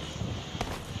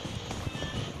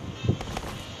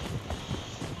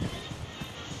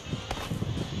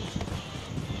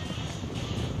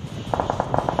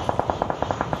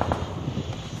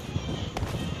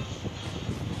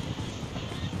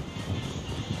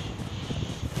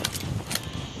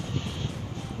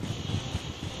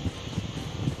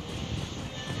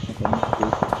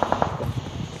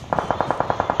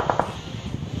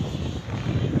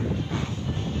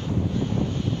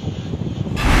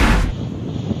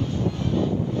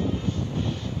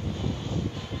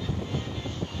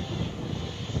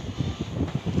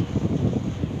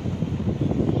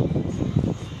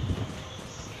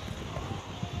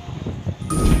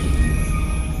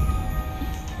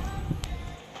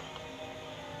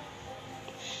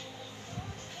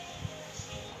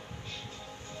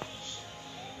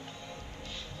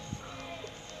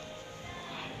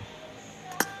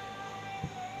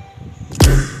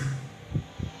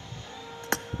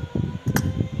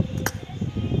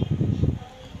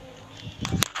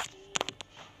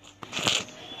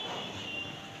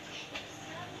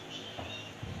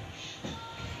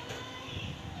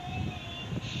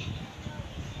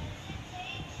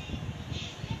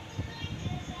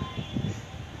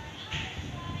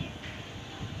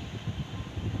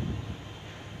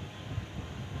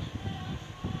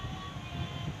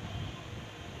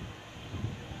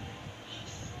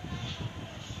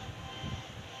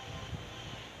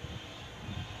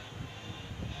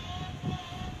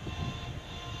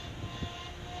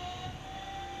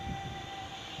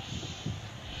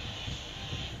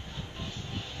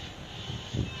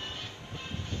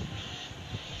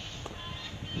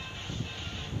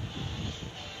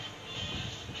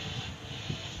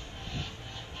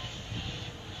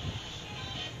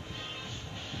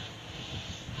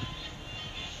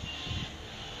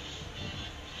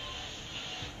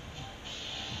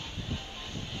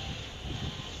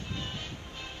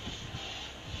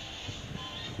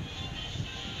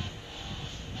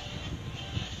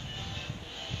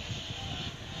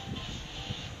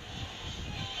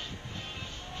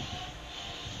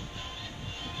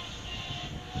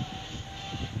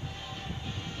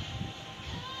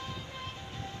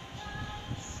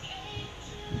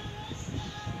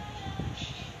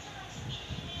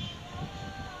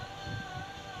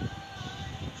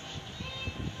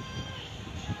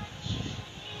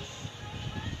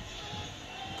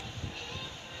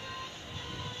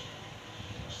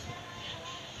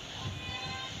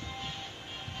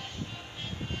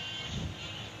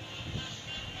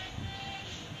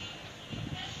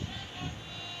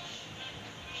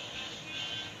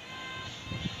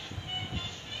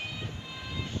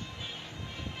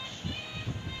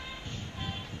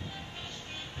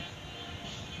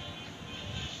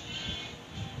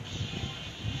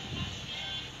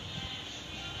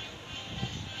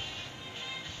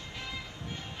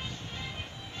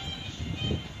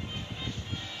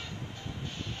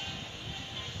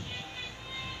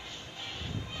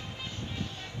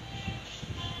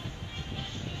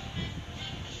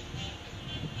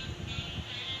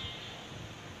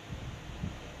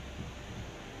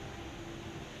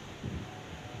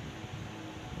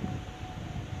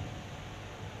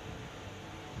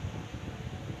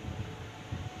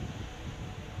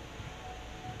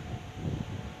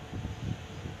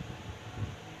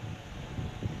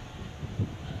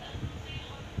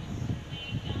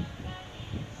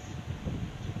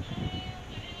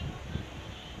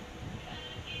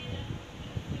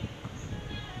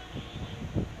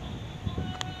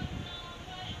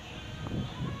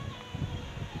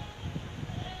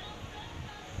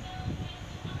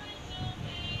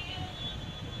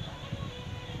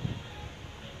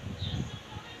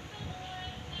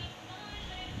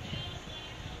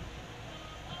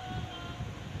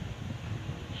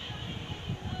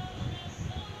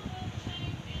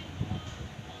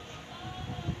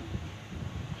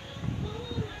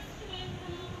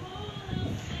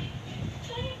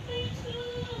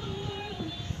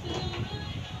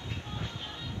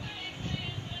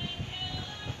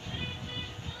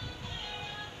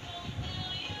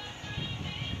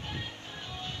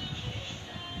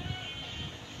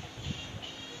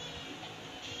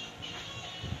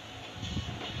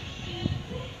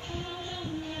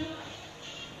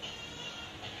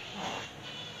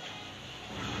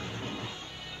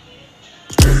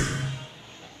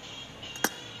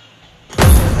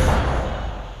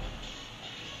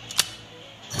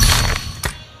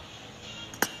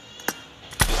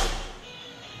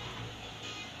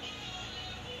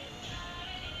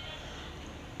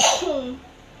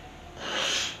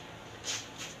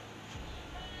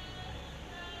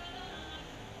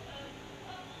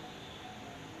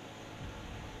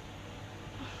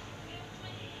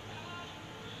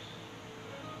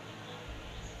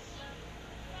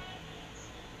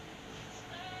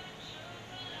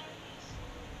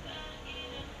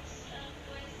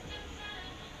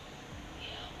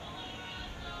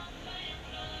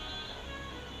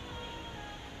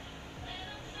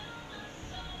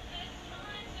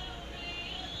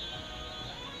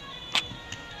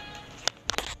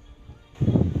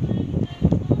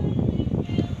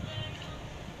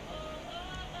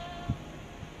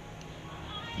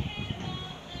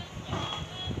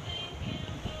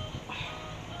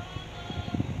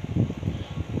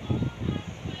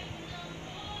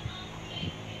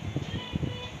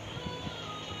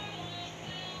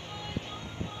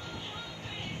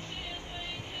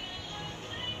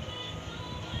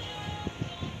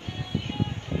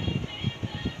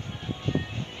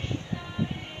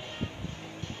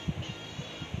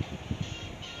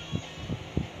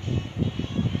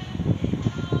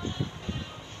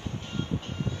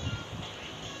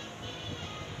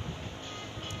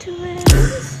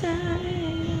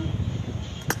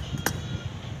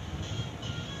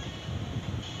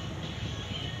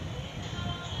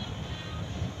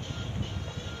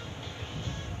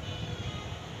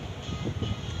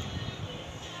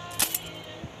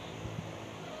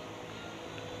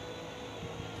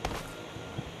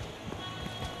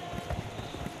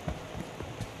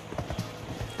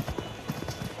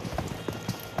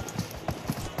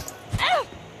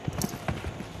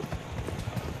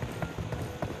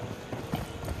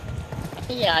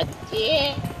 Biatch.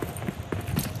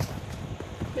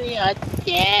 Biatch.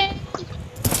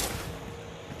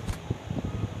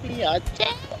 Biatch.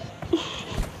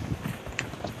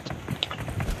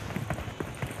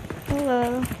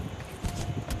 Hello.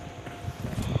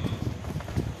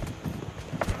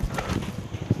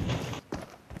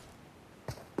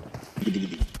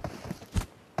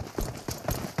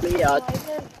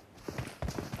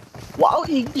 Wow,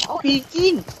 English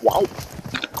speaking. Wow.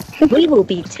 We will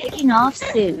be taking off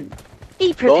soon.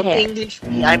 Be Don't prepared. English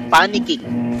me. I'm panicking.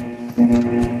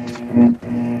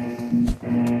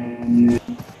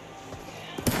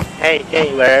 Hey,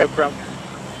 where are you from?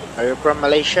 Are you from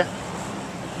Malaysia?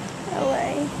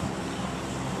 LA.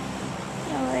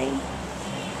 LA.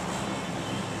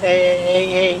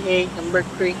 Hey, number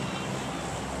 3.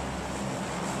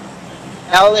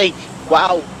 LA.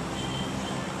 Wow.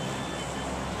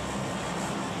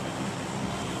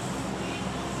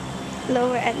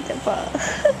 Lower Antipole.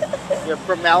 You're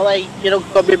from LA. You know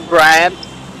Kobe Bryant?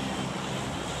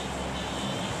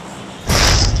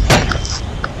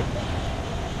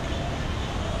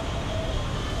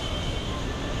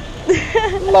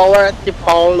 Lower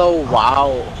Antipolo.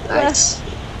 Wow. Nice.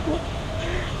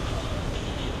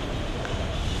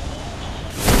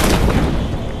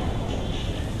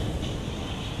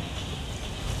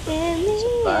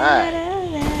 Bye.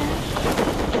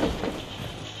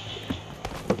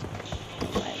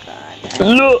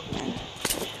 Look!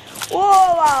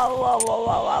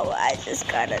 Whoa. I just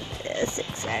got a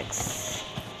 6x.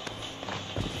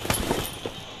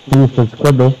 Sa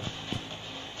squad oh.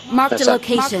 Marked a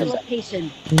Saan? location.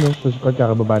 Sa squad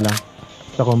kakababa lang.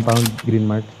 Sa compound, green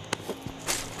mark.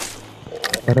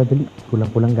 Tara dali,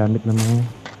 kulang-kulang gamit ng mga.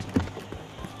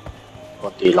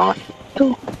 Konti lang.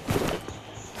 Ito.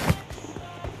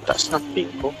 Taas ng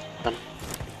ping ko.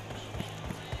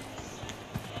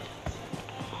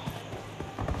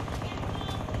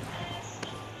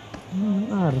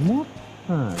 Armor?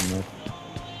 Hanap.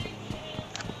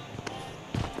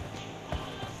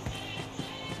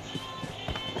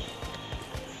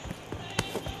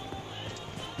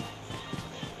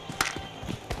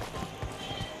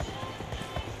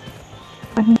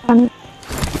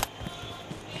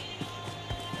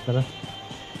 Tara.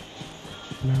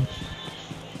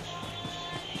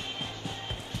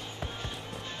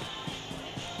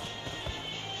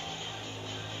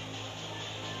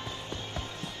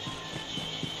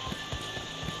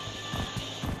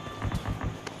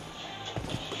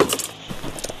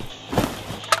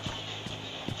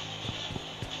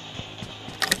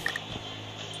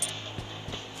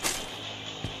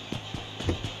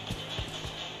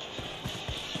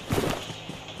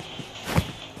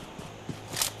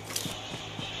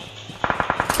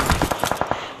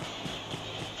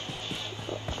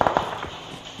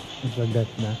 Sagat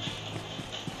na.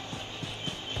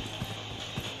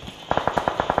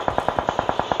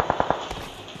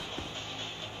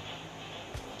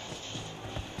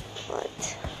 What?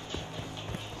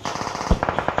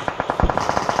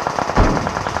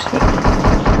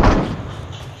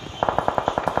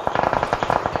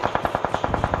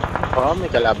 Oh,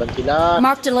 may kalaban sila.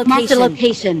 Marked a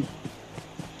location.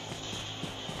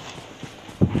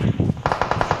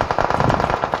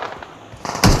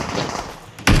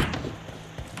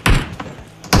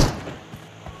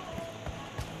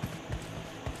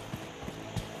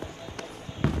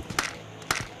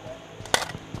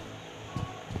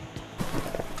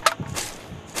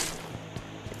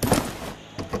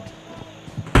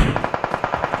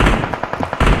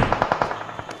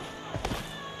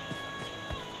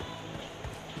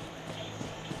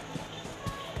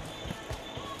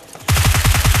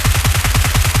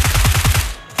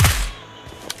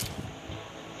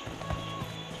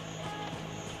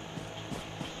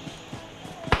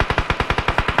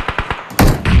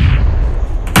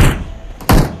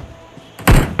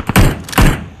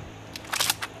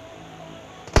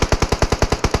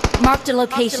 Marked a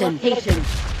location.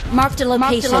 Marked a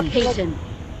location.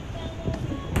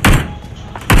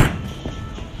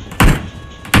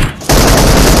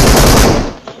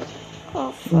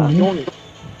 Oh, fuck.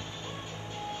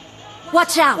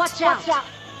 Watch out!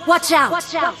 Watch out!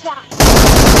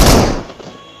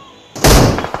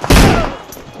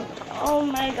 Oh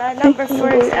my god, number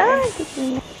 4 is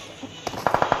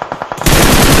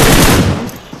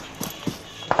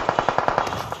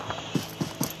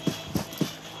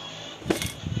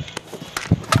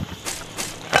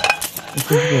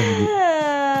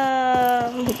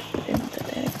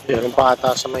Meron pa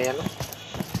ata sa may ano.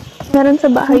 Meron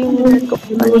sa bahay yung minute ko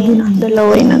kanina.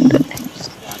 Dalawa yung nandun.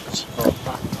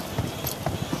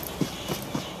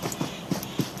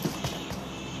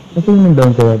 Kasi yung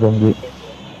down kaya Bonggi?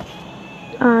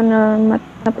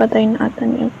 Napatay na ata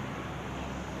niya.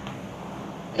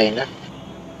 Ayun na.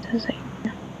 Sa side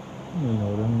na.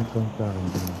 Walang mukhang sa akin.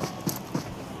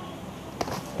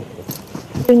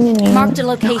 Yun yun eh. Marked a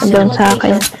location. Doon sa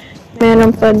akin.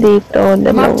 Meron pa dito, Marked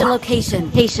a dalawa. location.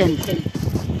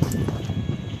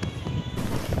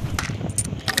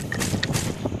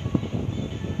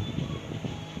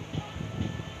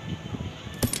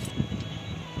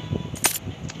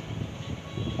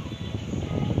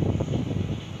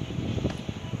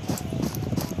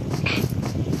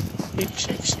 It's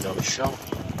explosion.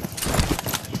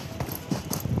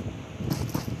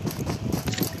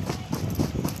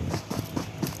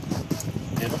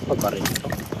 Meron pa ba rin ito?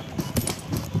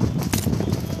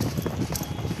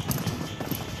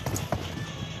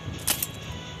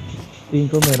 Tingin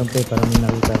ko meron pa parang may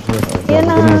nakita ko. Yan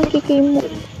ang kikim mo.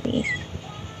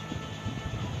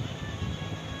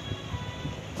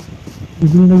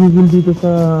 Biglang nagigil dito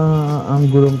sa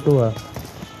anggulong to ah.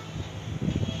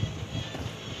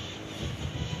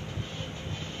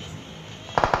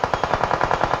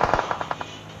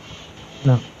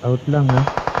 Knock out lang ha.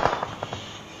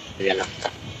 Ayan lang.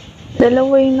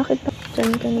 Dalawa yung nakita ko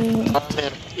dyan kanina.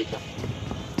 Meron dito.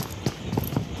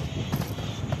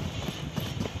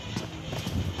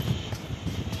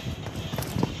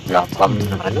 Lapam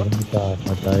na ano?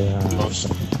 Patay ha. Close.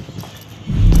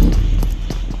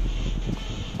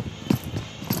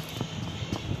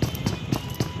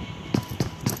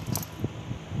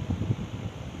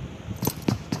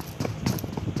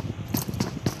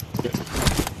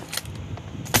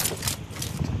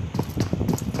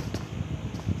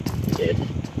 Dead.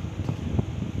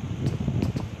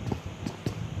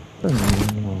 Saan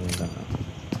yung wala?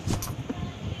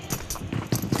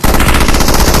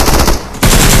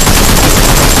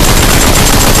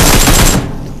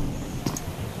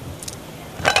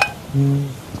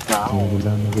 Hindi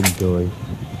lang nag-enjoy.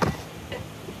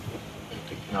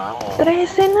 Na ako.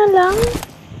 13 na lang.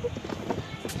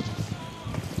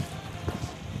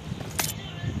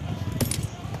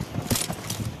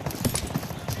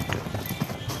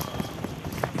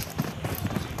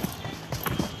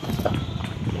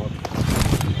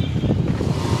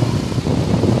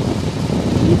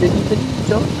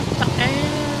 Dito. Okay.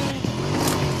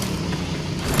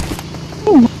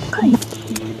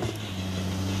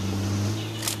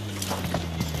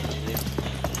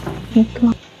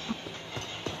 Ito.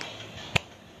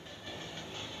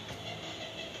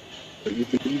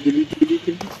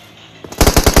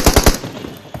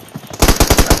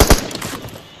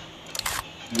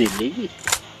 Dilig.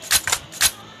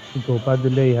 Ikaw pa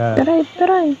delay ha.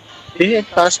 Try.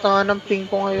 Taas na nga ng ping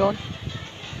ko ngayon.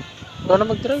 Ikaw na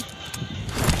mag-drive.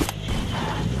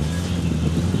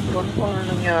 Ano pa na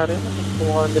nangyari?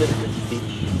 250.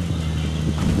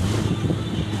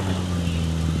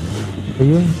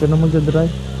 Ayun, siya na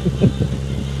mag-drive.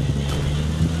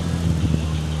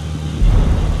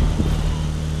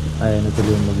 Ayaw na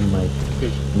tuloy mag-mic.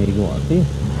 Migo kasi.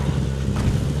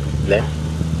 Left?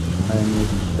 Ayaw na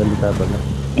salita pala.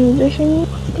 English yun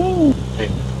din.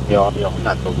 Yok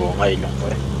na. Tugo nga ilong ko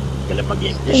eh. Galing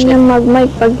mag-English Hindi eh. na mag-mic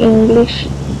pag English.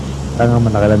 Tanga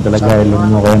manakalan talaga ilong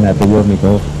mo kaya natugo,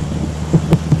 Miko.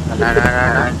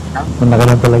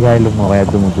 Manakalan talaga ilong mo kaya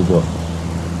tumutugo.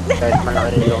 Kahit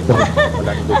malaki ilong ko,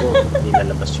 walang dugo. Hindi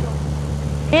lalabas yun.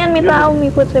 Ayan, may tao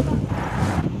umikot sa...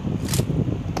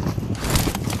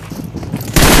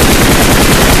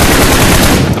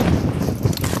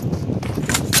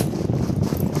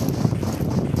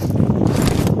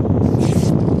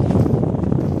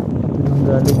 Sinong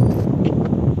galing?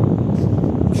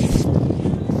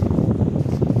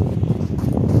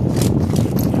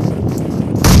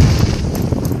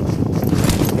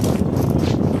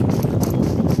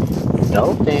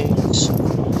 No thanks.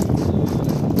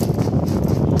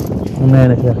 Umaya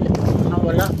na siya.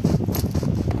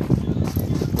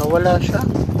 Nawala siya.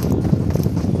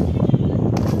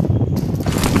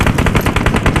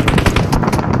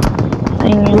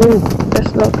 Ayun.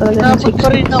 Tapos low talaga ng Dapat pa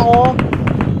rin ako.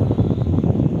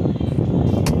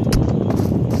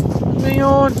 Ano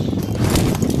yun?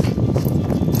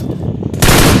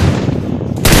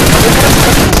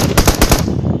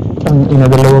 Ang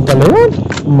inadalawa pala yun.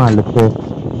 Malot ko.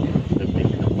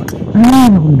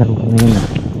 Ay, nakong laro ko ngayon ah.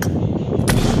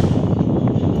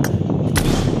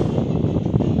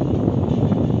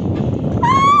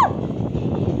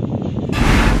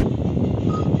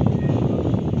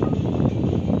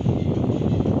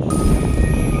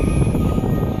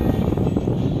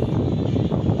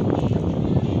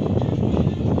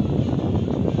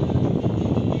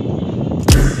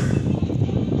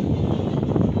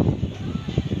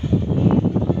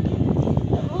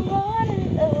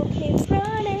 Keep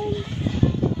running.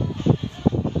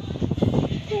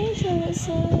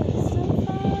 so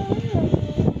far.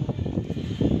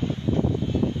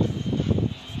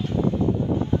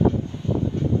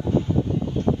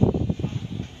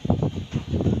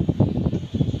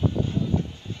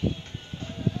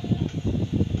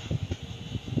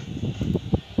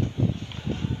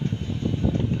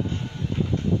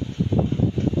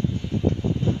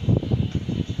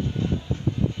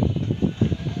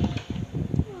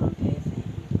 Okay,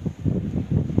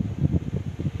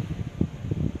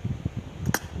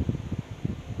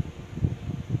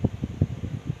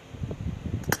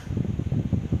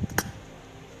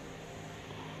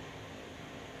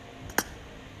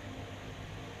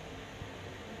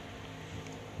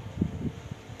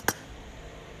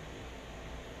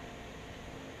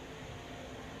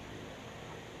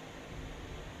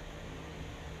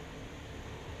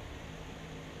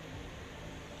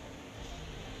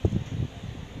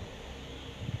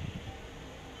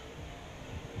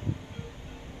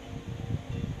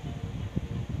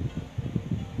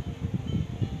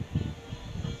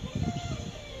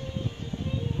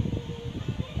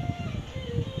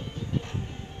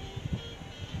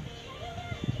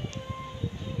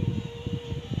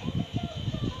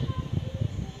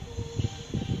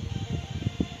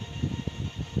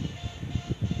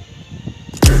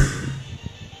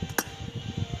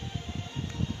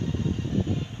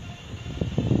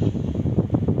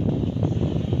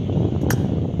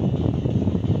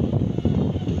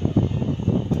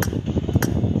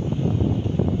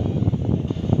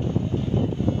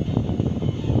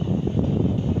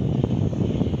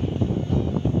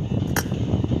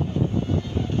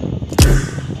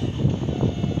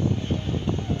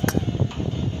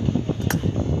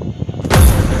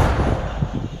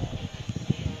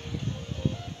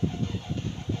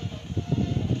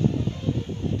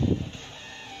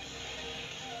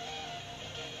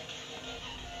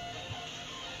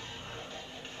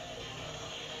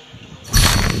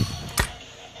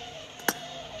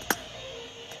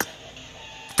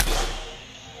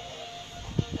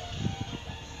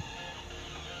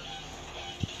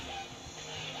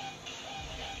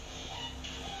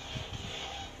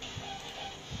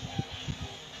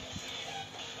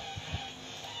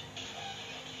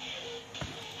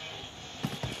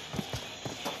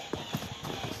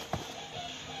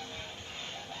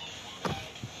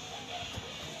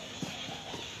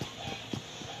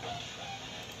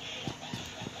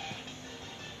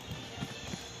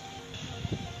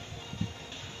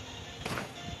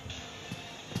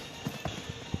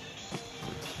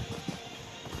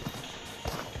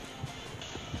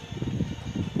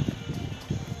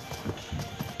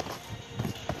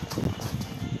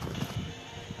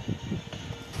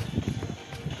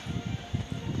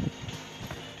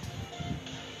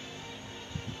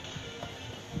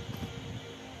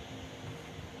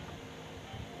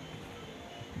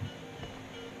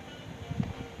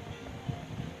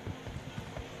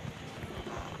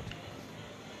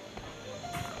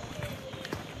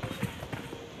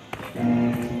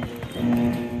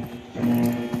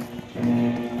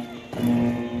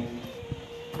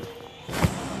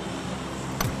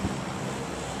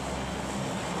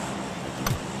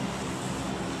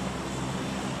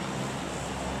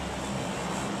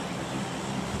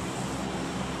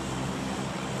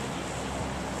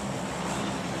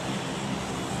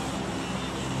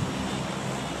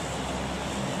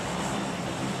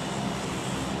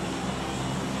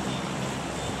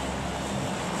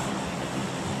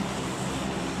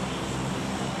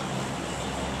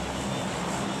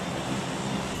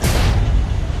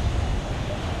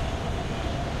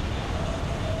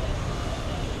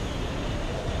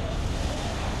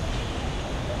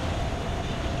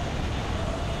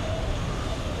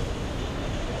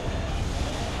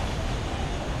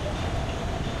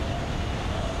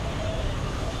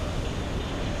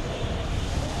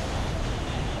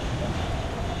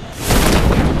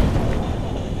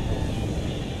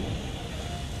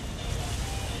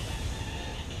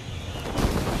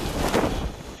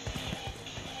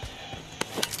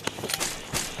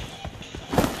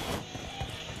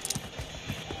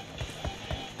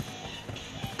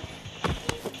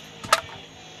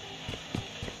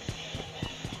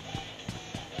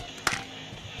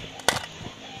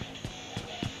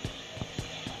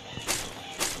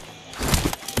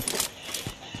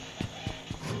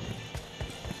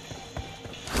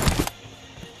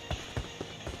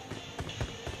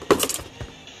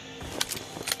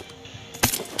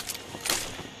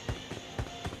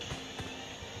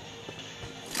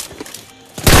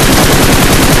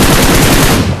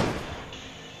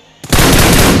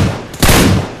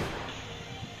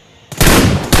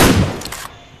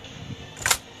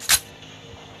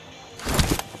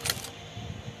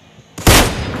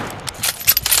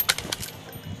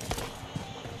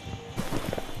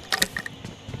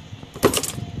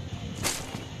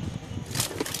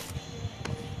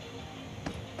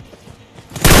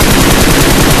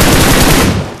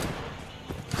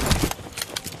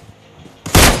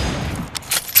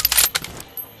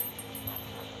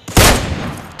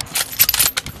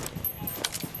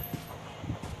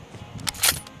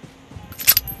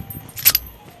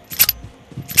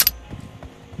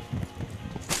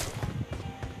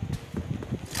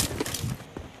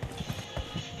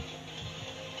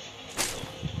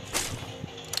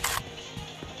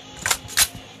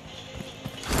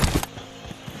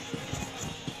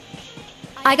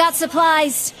 I got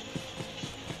supplies.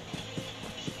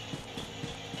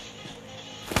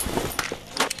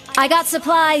 I got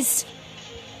supplies.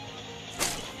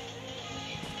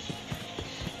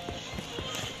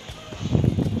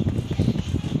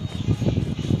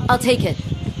 I'll take it.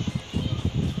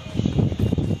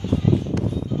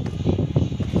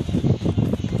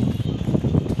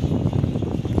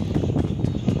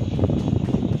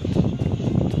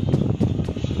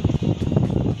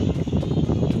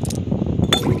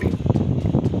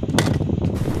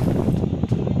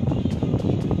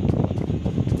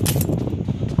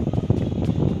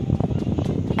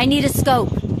 I need a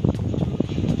scope.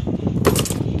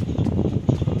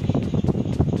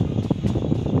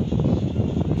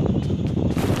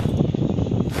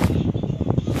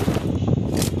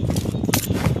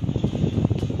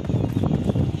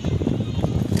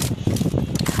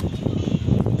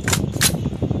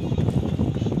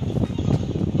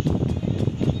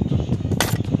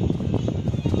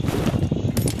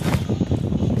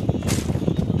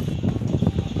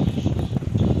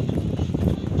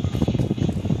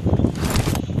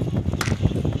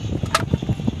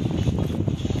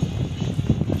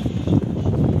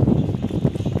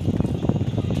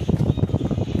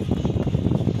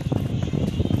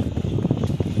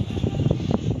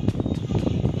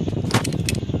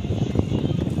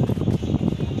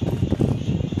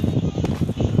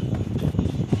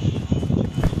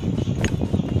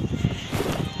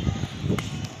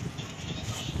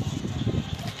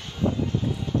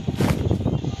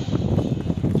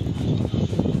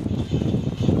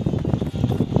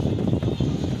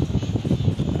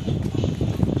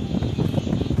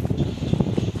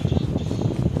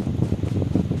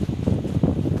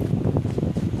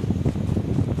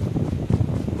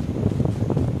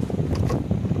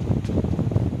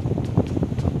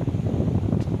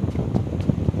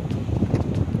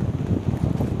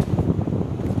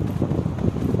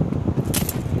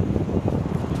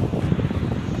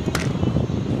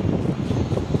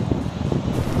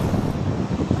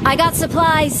 I got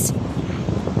supplies.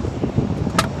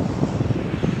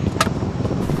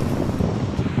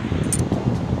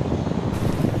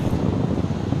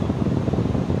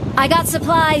 I got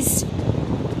supplies.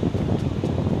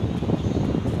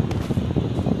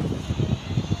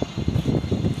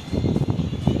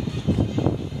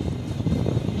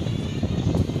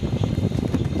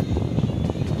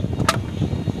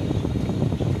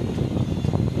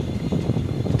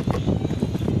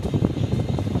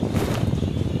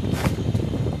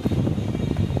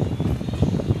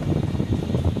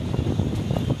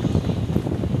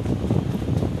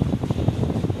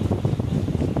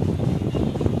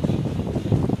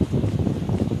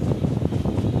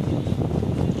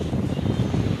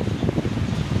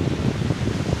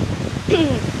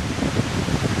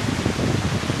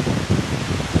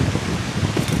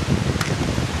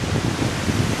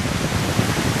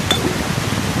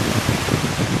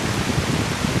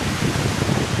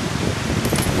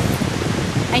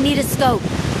 I need a scope.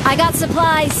 I got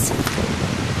supplies.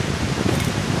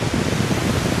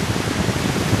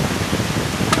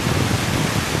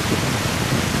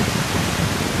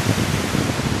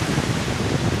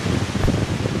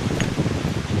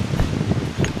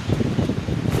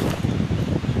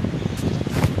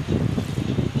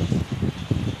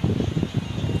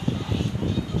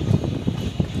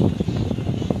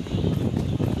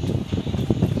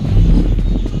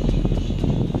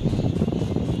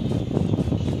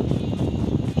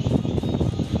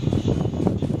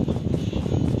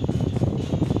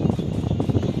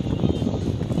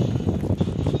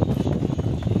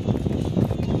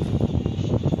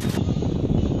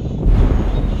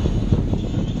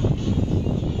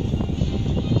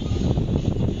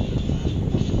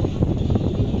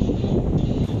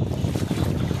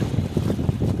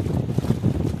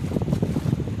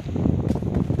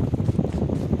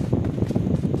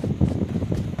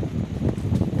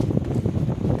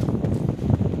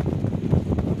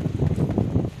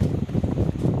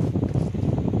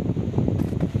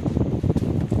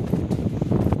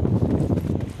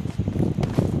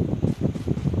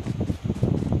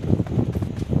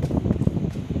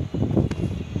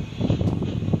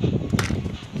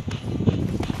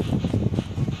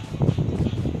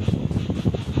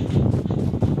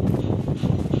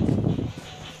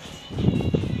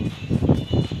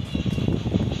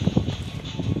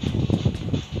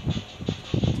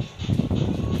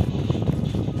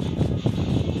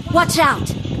 Watch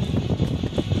out!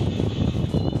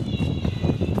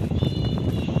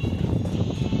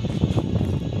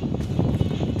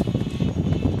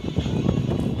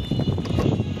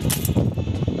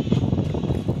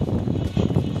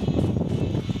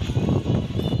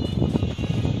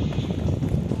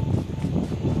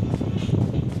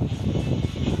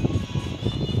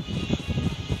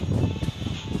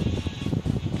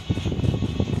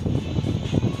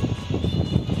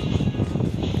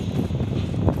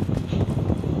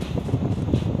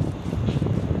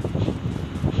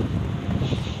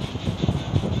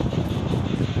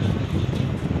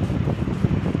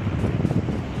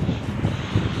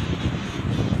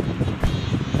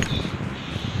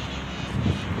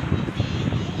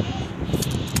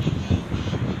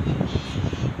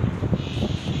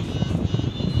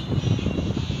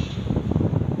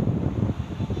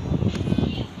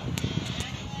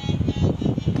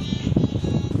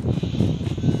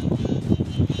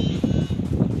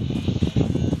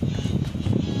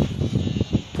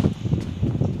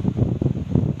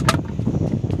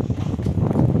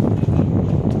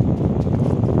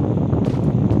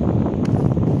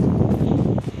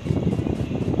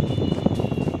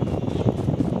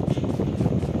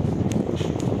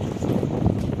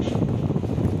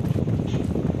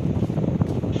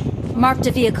 Marked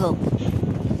a vehicle.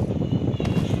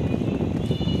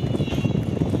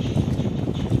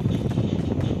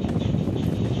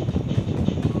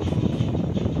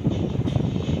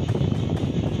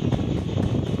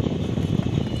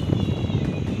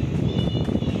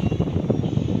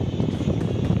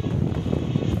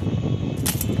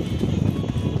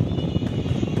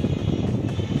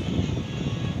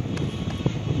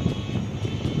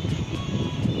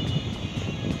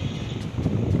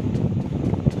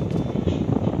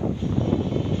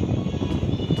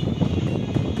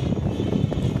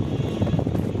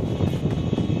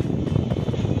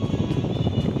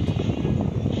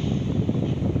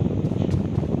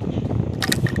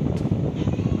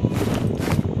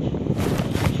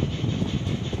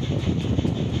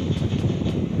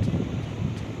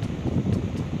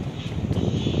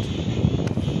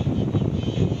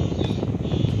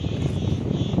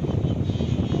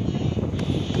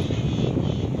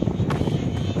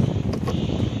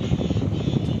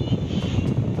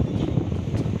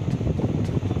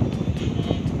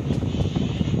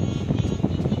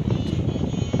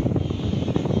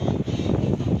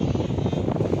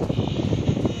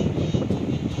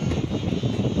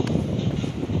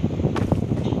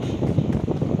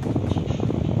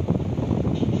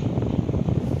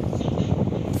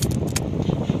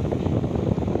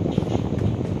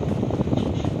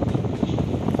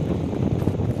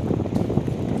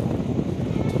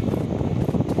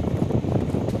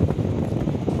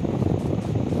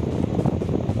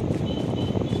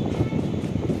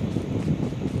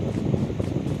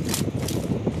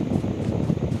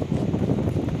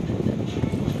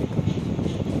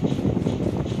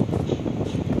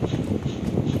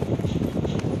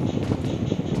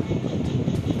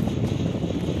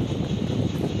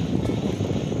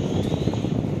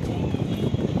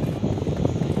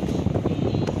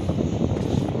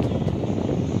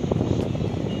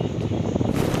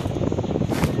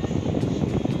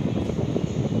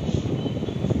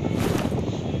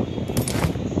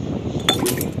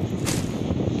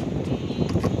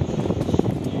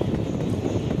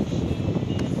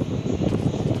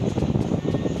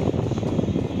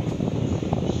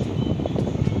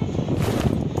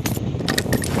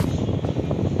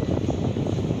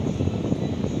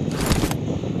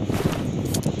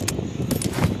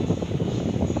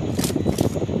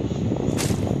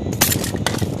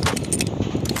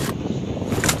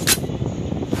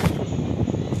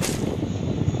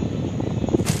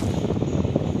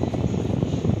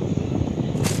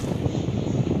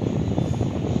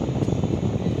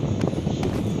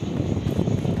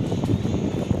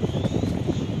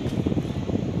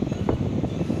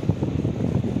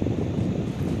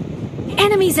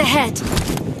 Enemies ahead!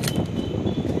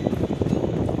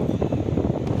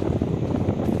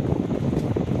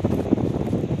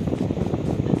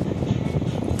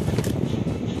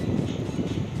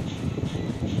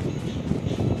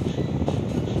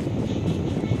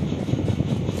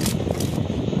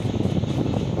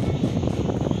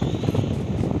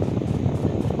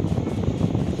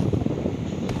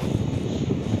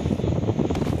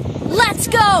 Let's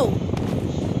go!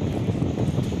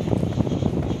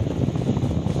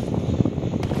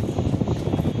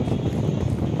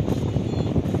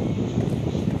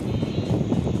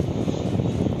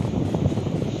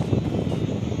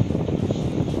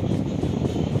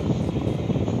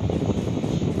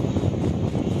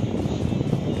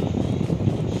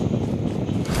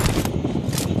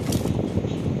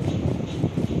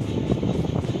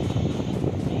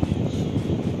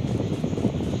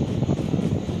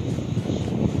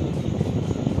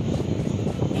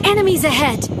 Enemies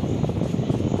ahead!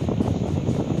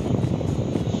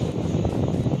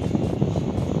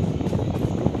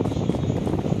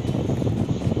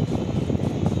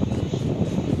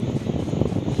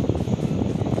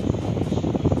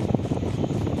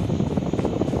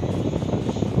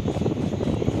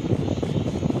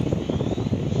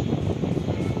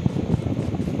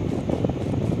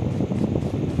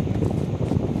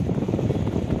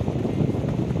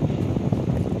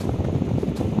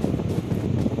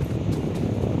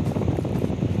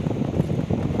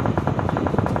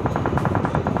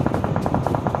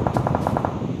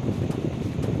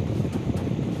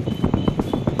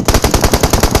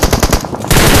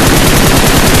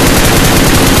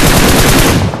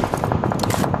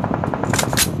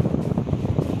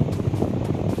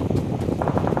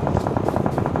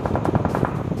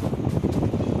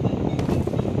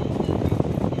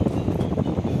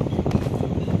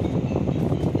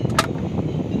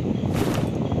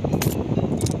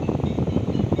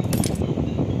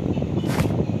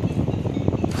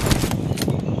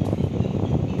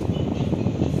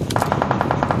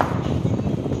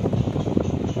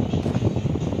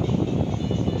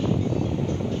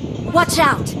 Watch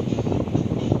out!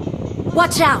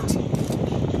 Watch out!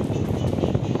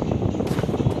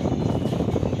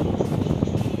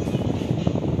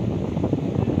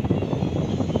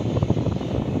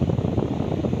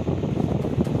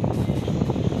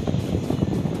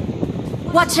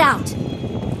 Watch out!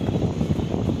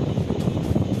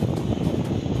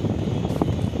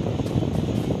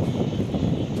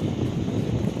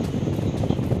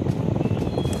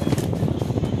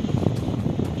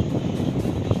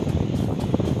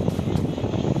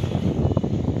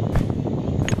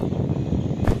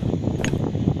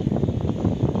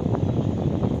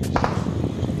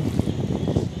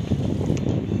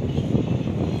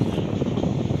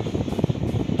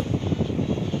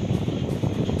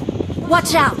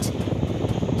 Watch out!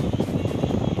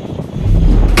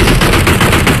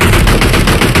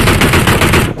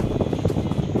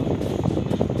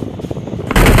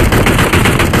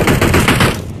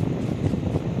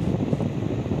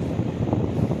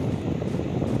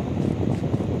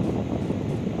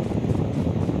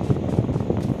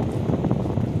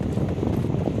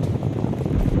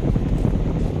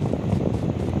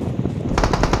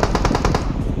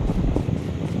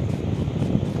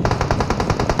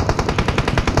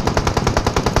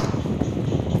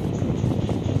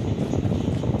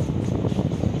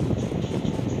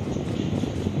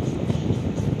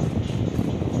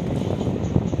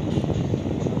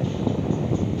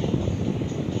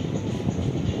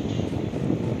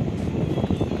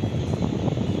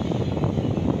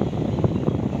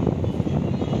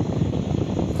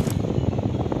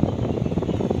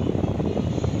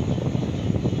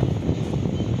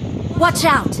 Watch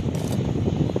out!